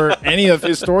explore any of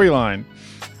his storyline?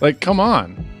 Like, come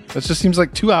on. That just seems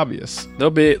like too obvious.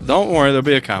 Don't worry, there'll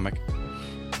be a comic.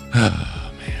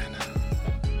 Oh, man.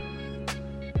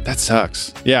 That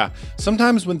sucks. Yeah.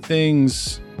 Sometimes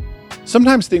things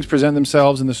present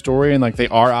themselves in the story and like they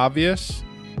are obvious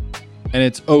and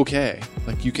it's okay.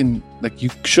 Like you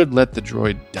should let the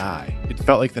droid die. It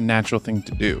felt like the natural thing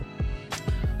to do.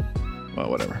 Well,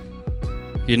 whatever.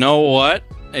 You know what?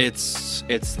 It's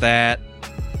that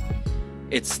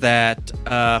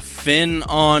Finn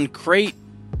on Crate.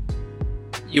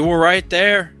 You were right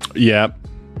there. Yep.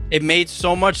 It made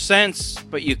so much sense,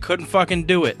 but you couldn't fucking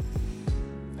do it.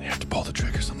 They have to pull the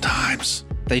trigger sometimes.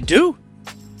 They do.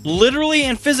 Literally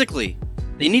and physically.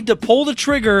 They need to pull the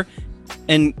trigger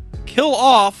and kill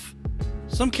off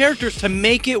some characters to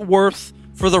make it worth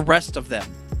for the rest of them.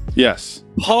 Yes.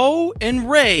 Poe and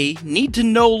Rey need to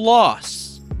know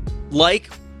loss, like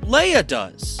Leia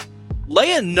does.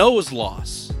 Leia knows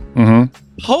loss. Mm-hmm.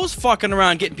 Poe's fucking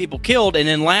around getting people killed and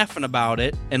then laughing about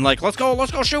it and like, let's go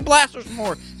shoot blasters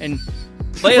more. And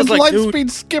Leia's like, dude, Lightspeed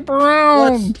skip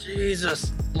around.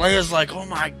 Jesus. Leia's like, oh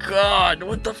my god,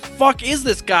 what the fuck is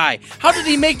this guy? How did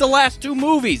he make the last 2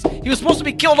 movies? He was supposed to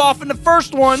be killed off in the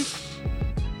first one.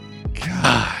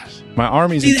 God. My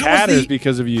army's in tatters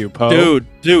because of you, Poe.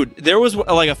 Dude, there was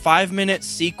like a 5-minute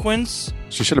sequence.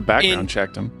 She should have background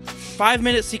checked him.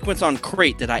 5-minute sequence on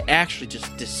Crate that I actually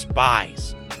just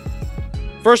despise.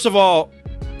 First of all,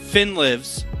 Finn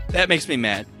lives. That makes me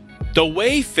mad. The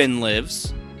way Finn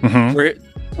lives, where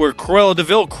Cruella de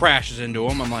Vil crashes into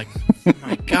him, I'm like, oh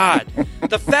my god.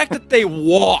 The fact that they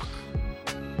walk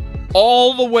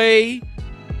all the way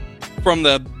from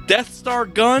the Death Star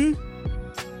gun,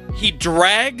 he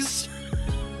drags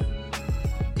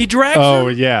Oh,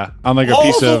 her yeah. On like a all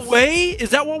piece the of... way?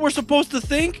 Is that what we're supposed to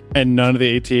think? And none of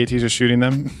the AT-ATs are shooting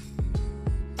them?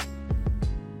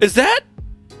 Is that?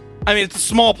 I mean, it's a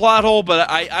small plot hole, but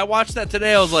I watched that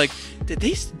today. I was like, did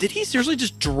he seriously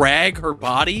just drag her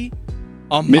body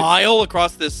a mile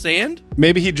across this sand?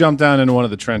 Maybe he jumped down into one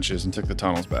of the trenches and took the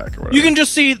tunnels back or whatever. You can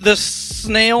just see the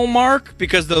snail mark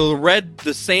because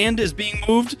the sand is being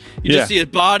moved. You just see his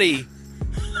body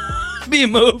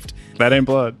being moved. That ain't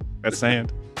blood. That's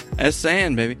sand. That's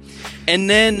sand, baby. And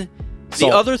then the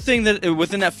other thing that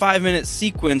within that 5-minute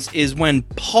sequence is when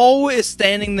Poe is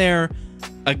standing there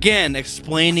again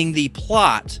explaining the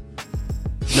plot.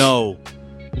 No,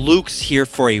 Luke's here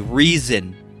for a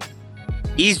reason.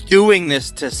 He's doing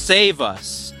this to save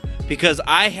us because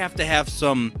I have to have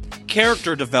some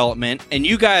character development and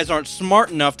you guys aren't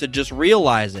smart enough to just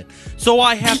realize it. So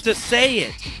I have to say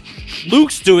it.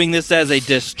 Luke's doing this as a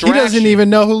distraction. He doesn't even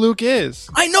know who Luke is.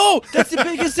 I know! That's the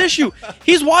biggest issue.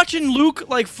 He's watching Luke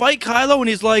like fight Kylo and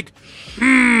he's like,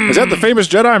 Is that the famous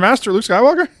Jedi Master Luke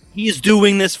Skywalker? He's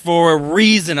doing this for a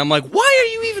reason. I'm like, why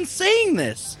are you even saying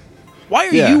this? Why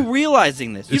are you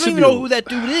realizing this? You don't even know who that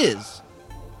dude is.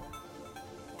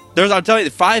 I'll tell you,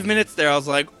 5 minutes there, I was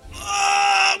like,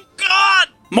 oh, God!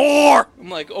 More! I'm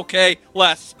like, okay,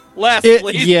 less,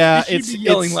 please. Yeah, You should be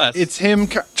yelling less. It's him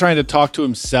trying to talk to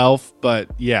himself, but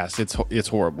yes, it's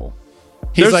horrible.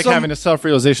 He's having a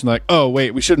self-realization like, oh,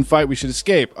 wait, we shouldn't fight, we should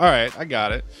escape. All right, I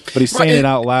got it. But he's saying it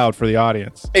out loud for the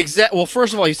audience. Exactly. Well,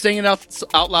 first of all, he's saying it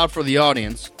out loud for the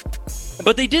audience.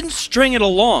 But they didn't string it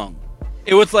along.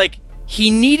 It was like he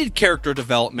needed character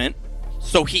development,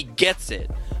 so he gets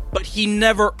it. But he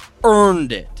never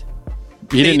earned it.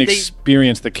 He didn't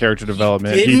experience the character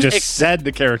development. He just said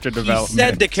the character development. He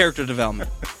said the character development.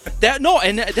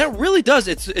 That really does.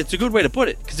 It's a good way to put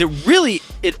it because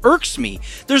it irks me.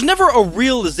 There's never a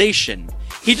realization.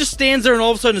 He just stands there and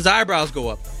all of a sudden his eyebrows go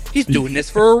up. He's doing this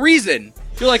for a reason.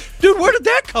 You're like, dude, where did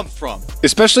that come from?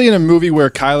 Especially in a movie where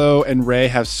Kylo and Rey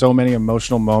have so many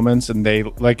emotional moments and they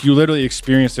you literally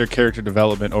experience their character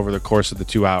development over the course of the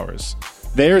 2 hours.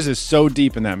 Theirs is so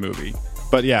deep in that movie.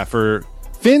 But yeah, for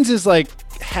Finn's is like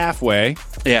halfway.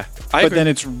 Yeah. But then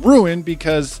it's ruined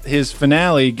because his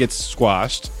finale gets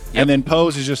squashed. Yep. And then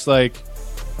Poe's is just like,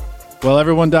 well,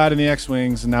 everyone died in the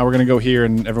X-Wings and now we're going to go here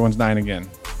and everyone's dying again.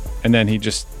 And then he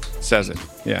just says it.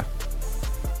 Yeah.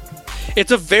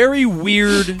 It's a very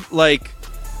weird,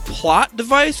 plot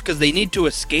device because they need to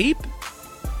escape.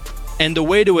 And the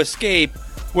way to escape,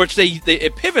 which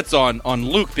it pivots on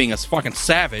Luke being a fucking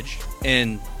savage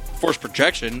and force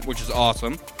projection, which is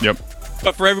awesome. Yep.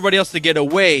 But for everybody else to get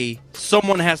away,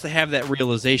 someone has to have that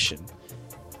realization.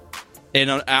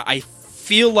 And I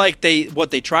feel like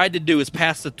what they tried to do is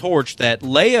pass the torch that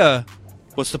Leia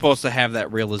was supposed to have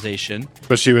that realization.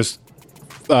 But she was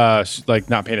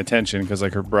not paying attention because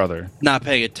her brother. Not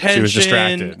paying attention. She was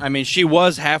distracted. I mean, she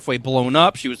was halfway blown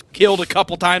up. She was killed a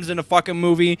couple times in a fucking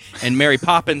movie, and Mary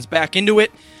Poppins back into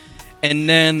it. And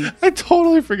then I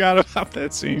totally forgot about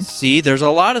that scene. See, there's a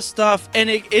lot of stuff,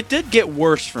 and it did get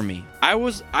worse for me.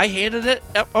 I hated it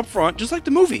up front, just like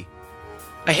the movie.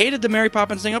 I hated the Mary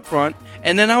Poppins thing up front,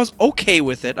 and then I was okay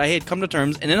with it. I had come to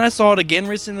terms, and then I saw it again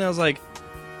recently, and I was like,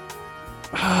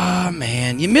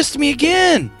 man, you missed me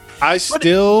again. I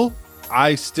still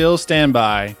stand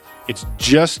by. It's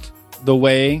just the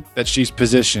way that she's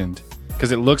positioned.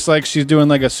 because it looks like she's doing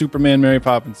like a Superman Mary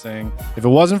Poppins thing. If it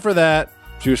wasn't for that,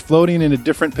 if she was floating in a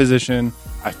different position,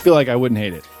 I feel like I wouldn't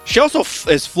hate it. She also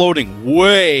is floating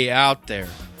way out there.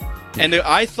 And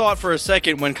I thought for a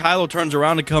second when Kylo turns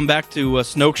around to come back to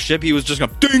Snoke's ship, he was just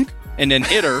going to dink and then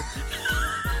hit her.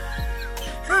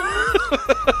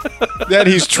 That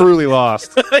he's truly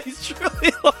lost. He's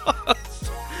truly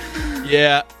lost.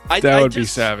 Yeah. That would be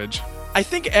savage. I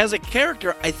think as a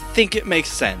character, I think it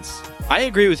makes sense. I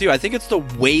agree with you. I think it's the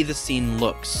way the scene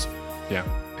looks. Yeah.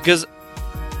 Because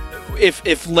if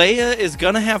Leia is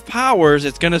going to have powers,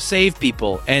 it's going to save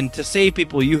people. And to save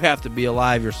people, you have to be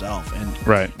alive yourself. And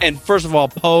Right. And first of all,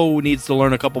 Poe needs to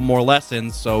learn a couple more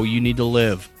lessons, so you need to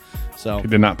live. So He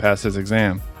did not pass his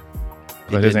exam.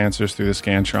 Let his didn't. answers through the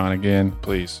Scantron again,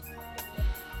 please.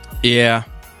 yeah.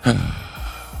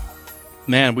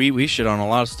 Man, we shit on a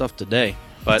lot of stuff today.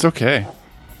 But It's okay.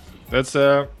 That's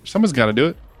someone's got to do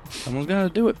it. someone's got to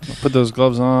do it. Put those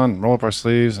gloves on, roll up our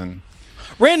sleeves, and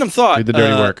Random thought. do the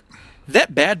dirty work.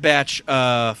 That Bad Batch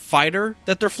fighter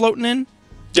that they're floating in,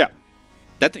 Yeah.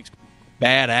 that thing's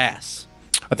badass.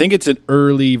 I think it's an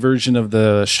early version of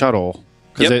the shuttle.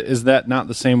 Because Yep. is that not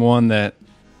the same one that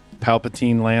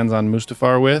Palpatine lands on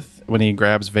Mustafar with when he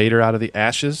grabs Vader out of the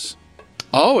ashes?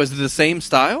 Oh, is it the same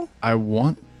style? I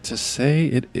want to say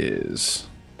it is.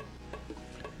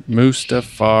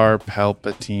 Mustafar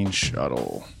Palpatine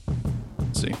shuttle.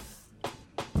 Let's see.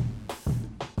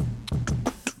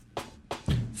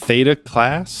 Theta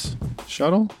class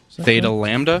shuttle? Is that Theta correct?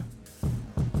 Lambda?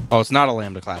 Oh, it's not a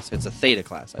Lambda class. It's a Theta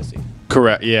class, I see.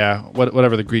 Correct, yeah.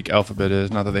 Whatever the Greek alphabet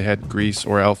is. Not that they had Greece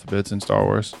or alphabets in Star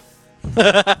Wars.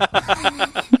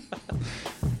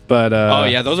 But Oh,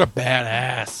 yeah, those are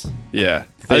badass. yeah. I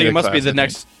think Theta it must be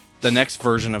class, the next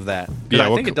version of that. 'Cause Yeah, I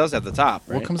what think co- it does at the top,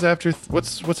 right? What comes after?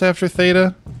 What's after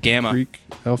Theta? Gamma. Greek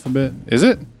alphabet. Is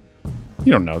it?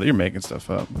 You don't know that. You're making stuff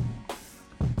up.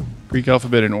 Greek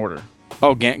alphabet in order.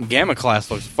 Oh, Gamma class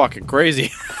looks fucking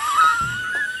crazy.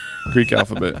 Greek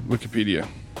alphabet. Wikipedia.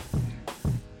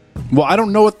 Well, I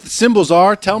don't know what the symbols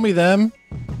are. Tell me them.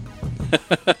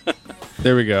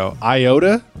 There we go.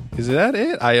 Iota. Is that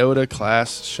it? Iota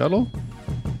class shuttle?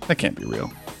 That can't be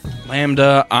real.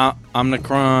 Lambda,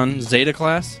 Omicron, Zeta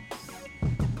class.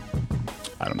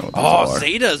 I don't know what those all Oh, are.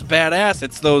 Zeta's badass.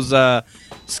 It's those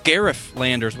Scarif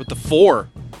landers with the 4.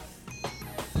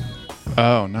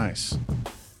 Oh, nice.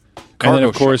 Cargo and then,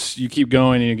 of ship. course, you keep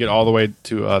going and you get all the way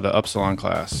to the Upsilon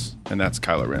class, and that's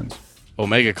Kylo Ren's.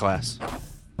 Omega class.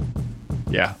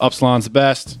 Yeah, Upsilon's the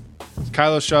best. It's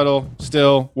Kylo's shuttle,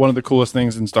 still one of the coolest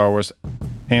things in Star Wars,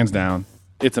 hands down.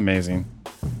 It's amazing.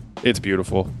 It's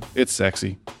beautiful. It's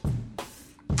sexy.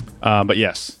 But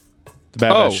yes, the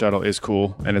Bad Batch shuttle is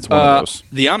cool, and it's one of those.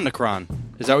 The Omicron.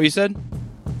 Is that what you said?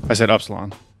 I said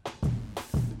Upsilon.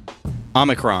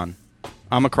 Omicron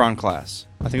class.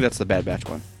 I think that's the Bad Batch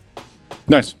one.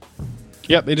 Nice.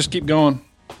 Yep, they just keep going.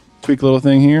 Tweak a little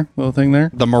thing here, little thing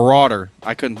there. The Marauder.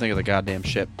 I couldn't think of the goddamn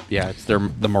ship. Yeah, it's the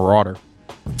Marauder.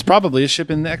 It's probably a ship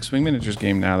in the X-Wing Miniatures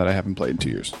game now that I haven't played in 2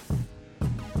 years.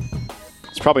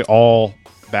 It's probably all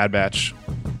Bad Batch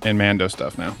and Mando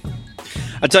stuff now.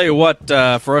 I tell you what,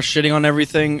 for us shitting on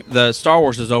everything, the Star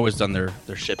Wars has always done their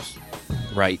ships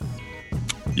right.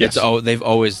 Yes. They've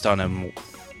always done them.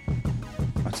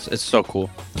 It's so cool.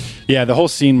 Yeah, the whole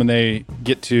scene when they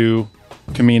get to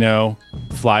Kamino,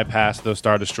 fly past those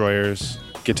Star Destroyers,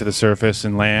 get to the surface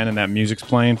and land, and that music's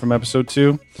playing from Episode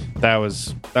 2, that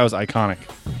was iconic.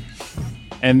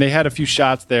 And they had a few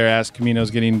shots there as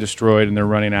Kamino's getting destroyed and they're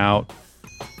running out.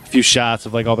 A few shots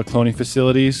of like all the cloning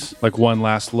facilities, like one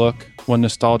last look, one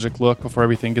nostalgic look before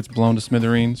everything gets blown to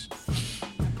smithereens.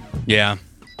 Yeah.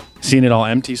 Seeing it all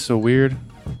empty, so weird.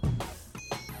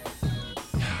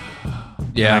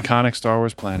 Yeah. An iconic Star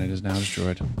Wars planet is now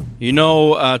destroyed. You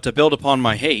know, to build upon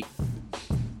my hate,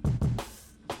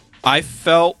 I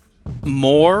felt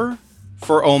more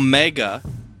for Omega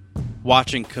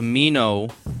watching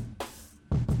Kamino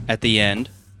at the end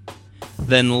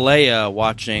than Leia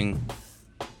watching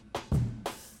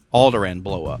Alderaan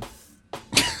blow up.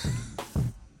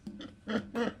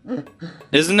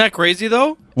 Isn't that crazy,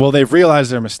 though? Well, they've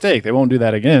realized their mistake. They won't do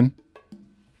that again.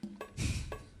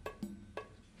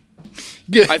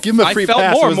 Give him a I free felt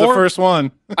pass. more- It was more- the first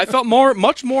one. I felt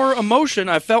much more emotion.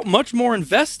 I felt much more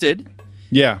invested.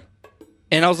 Yeah.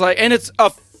 And I was like, and it's a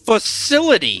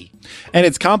facility. And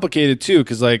it's complicated, too,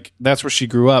 because, like, that's where she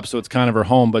grew up, so it's kind of her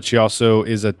home, but she also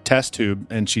is a test tube,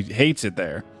 and she hates it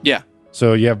there. Yeah.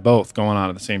 So you have both going on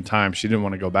at the same time. She didn't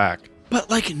want to go back. But,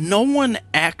 like, no one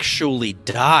actually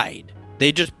died.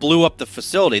 They just blew up the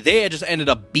facility. They had just ended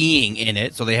up being in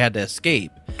it, so they had to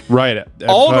escape. Right.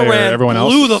 Alderaan everyone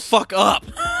else blew the fuck up.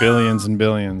 billions and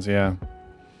billions, yeah.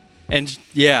 And,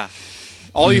 yeah,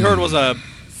 all you heard was a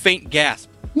faint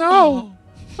gasp. No.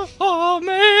 Oh,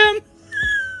 man.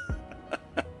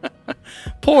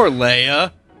 Poor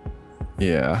Leia.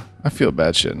 Yeah, I feel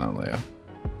bad shitting on Leia.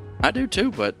 I do,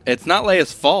 too, but it's not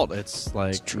Leia's fault. It's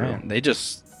like, It's true. man, they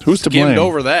just Who's to skimmed blame?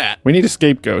 over that. We need a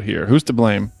scapegoat here. Who's to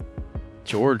blame?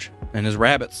 George and his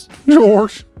rabbits.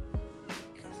 George.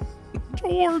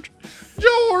 George.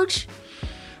 George.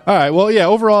 All right. Well, yeah.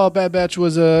 Overall, Bad Batch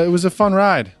was a fun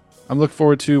ride. I'm looking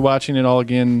forward to watching it all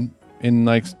again in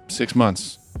like 6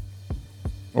 months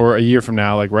or a year from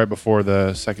now, like right before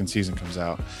the second season comes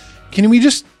out. Can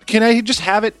I just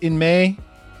have it in May?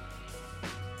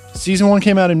 Season 1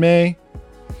 came out in May.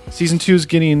 Season 2 is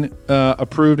getting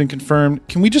approved and confirmed.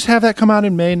 Can we just have that come out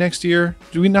in May next year?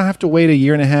 Do we not have to wait a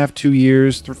year and a half, 2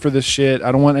 years for this shit?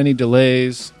 I don't want any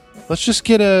delays. Let's just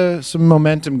get some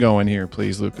momentum going here,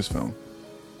 please, Lucasfilm.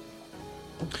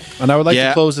 And I would like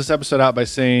to close this episode out by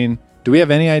saying, do we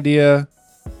have any idea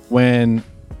when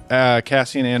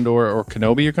Cassian Andor or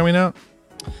Kenobi are coming out?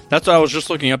 That's what I was just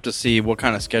looking up to see what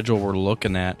kind of schedule we're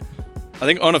looking at. I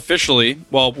think unofficially,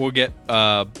 well, we'll get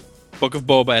Book of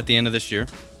Boba at the end of this year.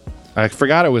 I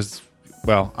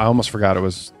almost forgot it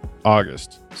was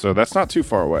August. So that's not too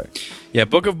far away. Yeah,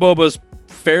 Book of Boba's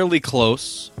fairly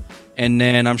close. And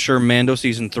then I'm sure Mando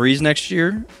Season 3 is next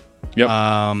year.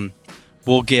 Yep.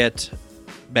 We'll get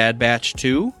Bad Batch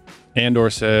 2. Andor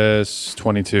says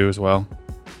 22 as well.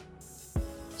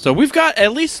 So we've got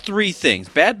at least 3 things.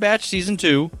 Bad Batch Season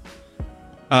 2,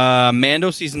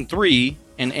 Mando Season 3,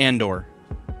 and Andor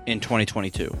in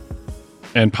 2022.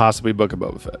 And possibly Book of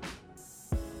Boba Fett.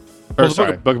 Book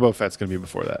of Boba Fett's going to be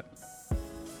before that.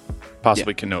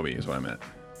 Possibly Kenobi is what I meant.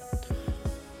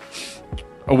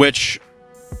 Which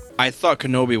I thought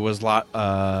Kenobi was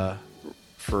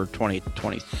for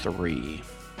 2023.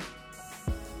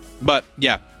 But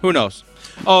yeah, who knows?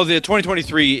 Oh, the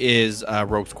 2023 is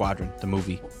Rogue Squadron, the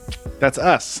movie. That's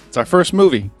us. It's our first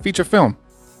movie, feature film.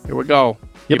 Here we go.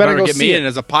 You better go get me in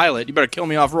as a pilot. You better kill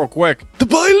me off real quick. The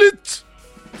pilot!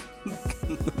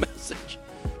 The message.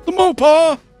 The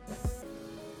Mopa!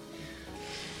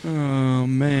 Oh,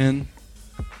 man.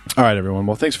 All right, everyone.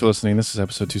 Well, thanks for listening. This is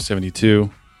episode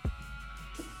 272.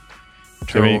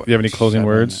 Do you have any closing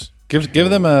words? Give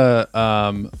them a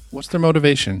what's their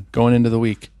motivation going into the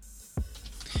week?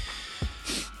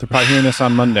 They're probably hearing this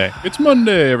on Monday. It's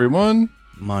Monday, everyone.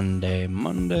 Monday.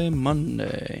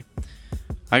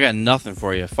 I got nothing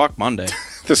for you. Fuck Monday.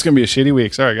 This is gonna be a shitty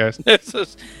week. Sorry, guys.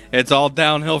 It's all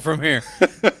downhill from here.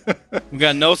 We've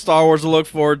got no Star Wars to look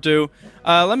forward to.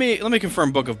 Let me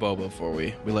confirm Book of Boba before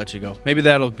we let you go. Maybe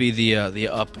that'll be the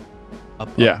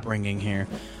upbringing here.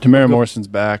 Tamara Morrison's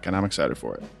back, and I'm excited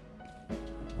for it.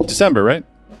 December, right?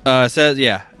 It says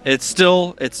it's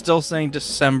still saying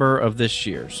December of this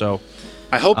year. So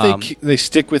I hope they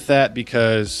stick with that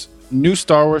because new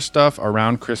Star Wars stuff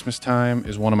around Christmas time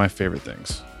is one of my favorite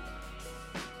things.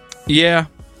 Yeah.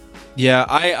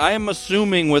 I am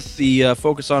assuming with the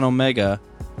focus on Omega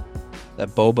that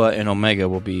Boba and Omega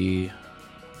will be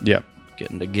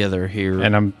getting together here.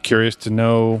 And I'm curious to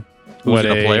know who's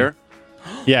going to play her.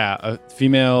 Yeah, a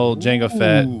female Jango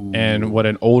Fett and what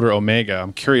an older Omega.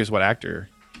 I'm curious what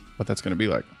that's going to be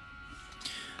like.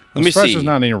 Let me see. There's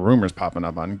not any rumors popping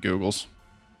up on Google's.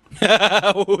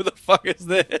 Who the fuck is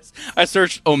this? I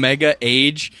searched Omega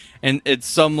age, and it's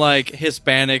some like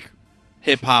Hispanic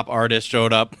hip hop artist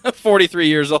showed up. 43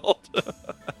 years old.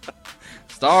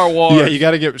 Star Wars. Yeah, you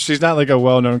got to she's not like a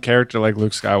well-known character like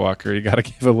Luke Skywalker. You got to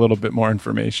give a little bit more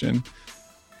information.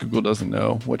 Google doesn't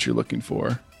know what you're looking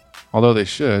for. Although they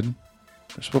should.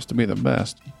 They're supposed to be the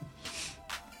best.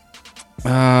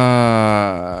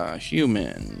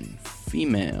 Human,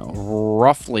 female,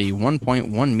 roughly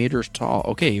 1.1 meters tall.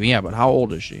 Okay, yeah, but how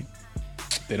old is she?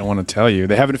 They don't want to tell you.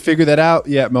 They haven't figured that out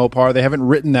yet, Mopar. They haven't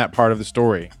written that part of the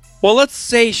story. Well, let's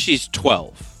say she's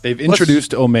 12. They've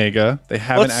introduced Omega. They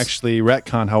haven't actually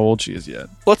retconned how old she is yet.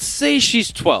 Let's say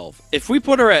she's 12. If we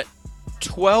put her at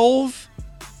 12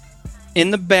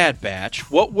 in the Bad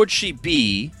Batch, what would she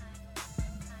be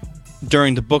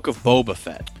during the Book of Boba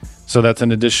Fett? So that's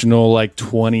an additional like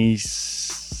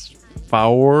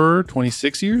 24,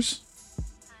 26 years?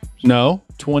 No,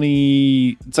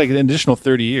 20. It's like an additional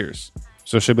 30 years.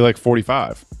 So she'll be like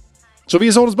 45. She'll be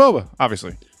as old as Boba,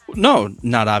 obviously. No,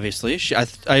 not obviously.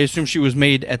 I assume she was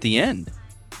made at the end.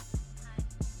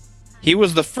 He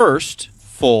was the first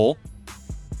full.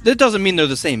 That doesn't mean they're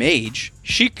the same age.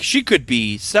 She could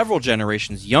be several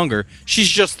generations younger. She's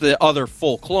just the other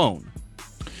full clone.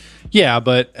 Yeah,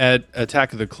 but at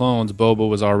Attack of the Clones, Boba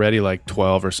was already like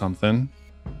 12 or something.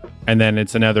 And then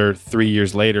it's another 3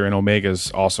 years later, and Omega's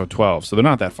also 12. So they're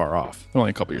not that far off. They're only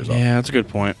a couple years off. Yeah, that's a good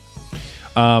point.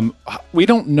 We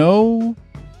don't know.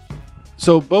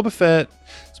 So Boba Fett,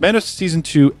 Mando Season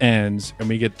 2 ends, and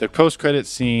we get the post-credit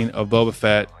scene of Boba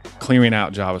Fett clearing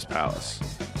out Jabba's palace.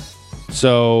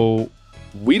 So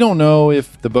we don't know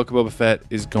if the Book of Boba Fett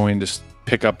is going to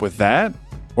pick up with that,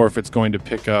 or if it's going to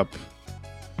pick up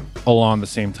along the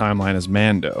same timeline as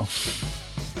Mando.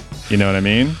 You know what I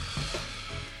mean?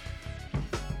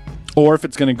 Or if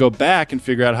it's going to go back and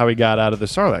figure out how he got out of the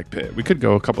Sarlacc pit. We could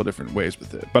go a couple different ways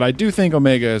with it. But I do think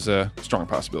Omega is a strong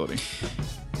possibility.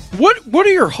 What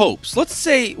are your hopes? Let's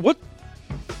say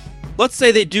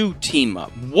they do team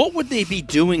up. What would they be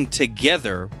doing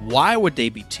together? Why would they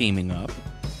be teaming up?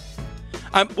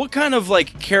 What kind of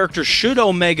like character should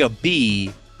Omega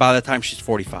be by the time she's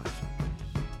 45?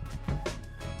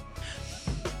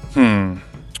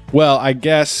 Well, I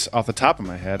guess off the top of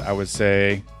my head, I would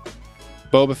say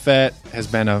Boba Fett has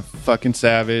been a fucking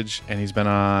savage, and he's been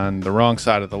on the wrong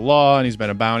side of the law, and he's been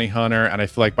a bounty hunter, and I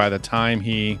feel like by the time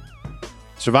he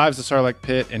survives the Sarlacc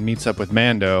pit and meets up with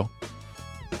Mando,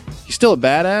 he's still a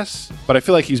badass, but I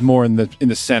feel like he's more in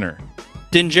the center.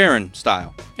 Din Djarin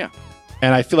style. Yeah.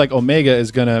 And I feel like Omega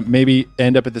is going to maybe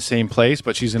end up at the same place,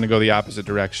 but she's going to go the opposite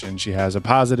direction. She has a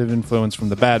positive influence from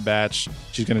the Bad Batch.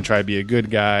 She's going to try to be a good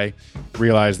guy,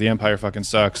 realize the Empire fucking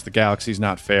sucks, the galaxy's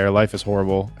not fair, life is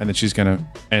horrible, and then she's going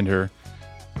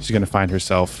to find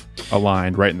herself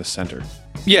aligned right in the center.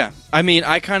 Yeah. I mean,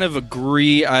 I kind of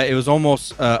agree. It was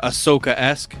almost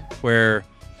Ahsoka-esque, where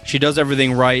she does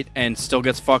everything right and still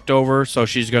gets fucked over, so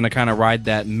she's going to kind of ride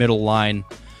that middle line.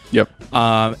 Yep.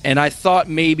 And I thought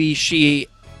maybe she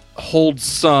holds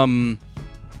some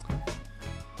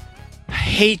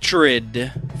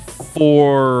hatred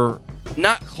for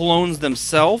not clones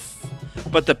themselves,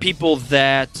 but the people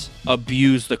that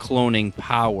abuse the cloning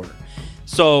power.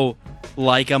 So,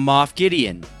 like a Moff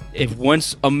Gideon. If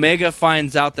once Omega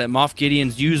finds out that Moff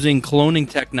Gideon's using cloning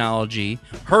technology,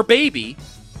 her baby,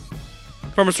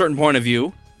 from a certain point of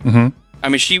view, I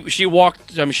mean, she helped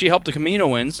the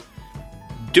Kaminoans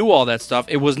do all that stuff.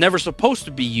 It was never supposed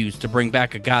to be used to bring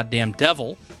back a goddamn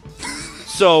devil.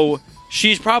 So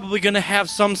she's probably going to have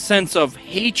some sense of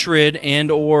hatred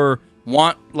and or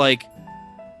want like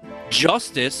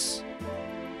justice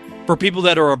for people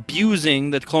that are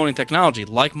abusing the cloning technology,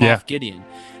 like Moff Gideon.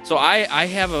 So I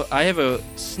have a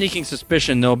sneaking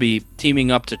suspicion they'll be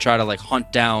teaming up to try to like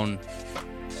hunt down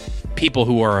people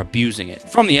who are abusing it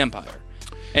from the Empire.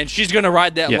 And she's going to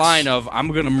ride that line of, I'm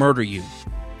going to murder you.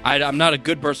 I'm not a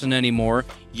good person anymore.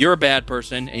 You're a bad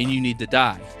person, and you need to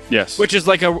die. Yes. Which is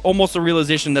like almost a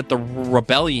realization that the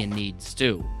rebellion needs,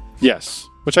 too. Yes.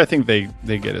 Which I think they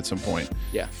get at some point.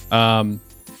 Yeah.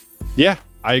 Yeah,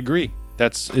 I agree.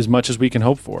 That's as much as we can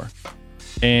hope for.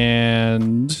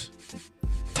 And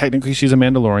technically, she's a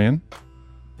Mandalorian.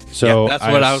 So that's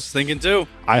what I was thinking, too.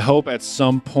 I hope at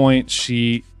some point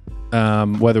she...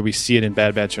 whether we see it in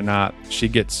Bad Batch or not, she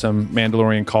gets some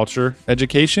Mandalorian culture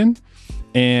education.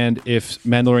 And if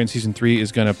Mandalorian Season 3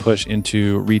 is going to push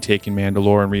into retaking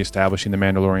Mandalore and reestablishing the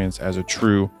Mandalorians as a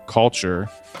true culture,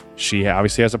 she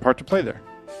obviously has a part to play there.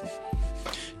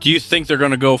 Do you think they're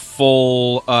going to go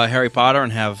full Harry Potter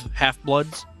and have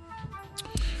half-bloods?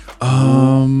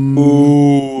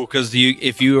 Ooh, because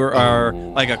if you are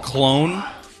like a clone,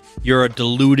 you're a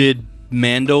diluted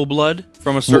Mando blood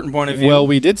from a certain point of view. Well,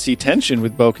 we did see tension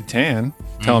with Bo-Katan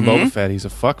telling Boba Fett he's a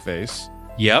fuckface.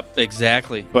 Yep,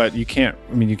 exactly. But you can't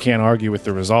argue with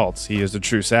the results. He is a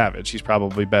true savage. He's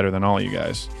probably better than all you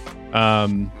guys.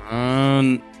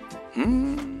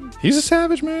 He's a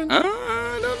savage, man.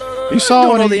 No. You saw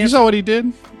what he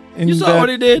did? You saw what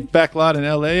he did? Back lot in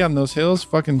L.A. on those hills,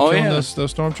 fucking killing those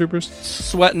stormtroopers.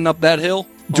 Sweating up that hill.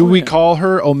 Do we call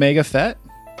her Omega Fett?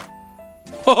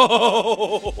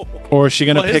 Or is she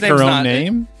going to pick her own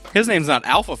name? His name's not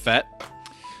Alpha Fett.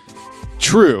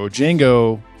 True.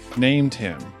 Jango named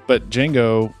him, but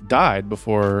Jango died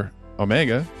before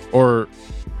Omega, or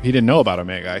he didn't know about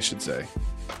Omega, I should say.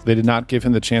 They did not give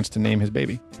him the chance to name his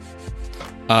baby.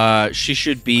 She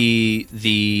should be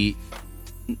the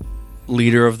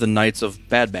leader of the Knights of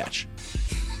Bad Batch.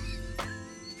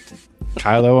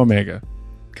 Kylo Omega.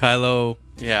 Kylo,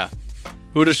 yeah.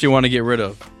 Who does she want to get rid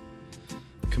of?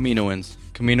 Kaminoans.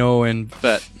 Kamino and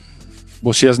Fett.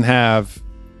 Well, she doesn't have...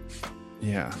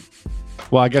 Yeah.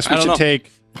 Well, I guess we should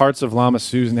take parts of Lama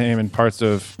Su's name and parts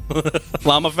of...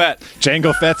 Lama Fett.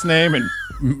 Jango Fett's name and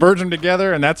merge them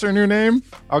together, and that's her new name?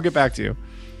 I'll get back to you.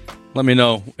 Let me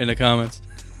know in the comments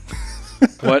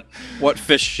what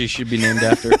fish she should be named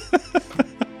after.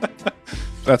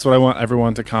 That's what I want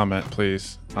everyone to comment,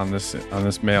 please, on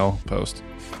this mail post.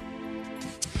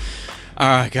 All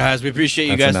right, guys. We appreciate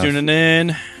you That's guys enough. tuning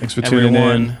in. Thanks for tuning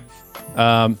in.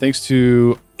 Thanks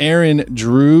to Aaron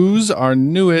Drews, our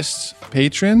newest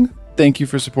patron. Thank you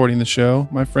for supporting the show,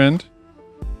 my friend.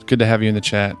 It's good to have you in the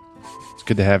chat. It's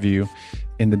good to have you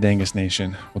in the Dangus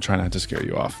Nation. We'll try not to scare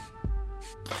you off.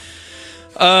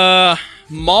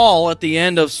 Maul at the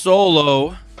end of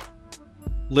Solo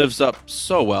lives up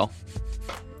so well.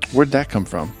 Where'd that come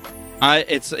from?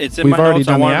 It's in We've my already notes.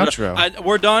 done the wanted outro.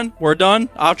 We're done.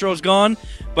 Outro's gone,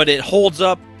 but it holds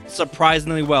up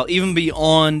surprisingly well, even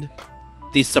beyond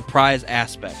the surprise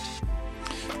aspect.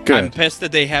 Good. I'm pissed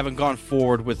that they haven't gone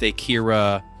forward with a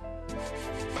Kira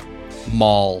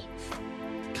Maul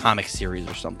comic series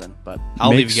or something. But I'll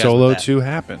Make leave you guys Solo with that. 2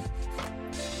 happen.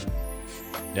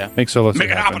 Yeah. Make Solo 2 Make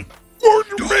it happen.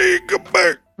 happen. Make it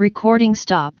back. Recording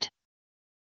stopped.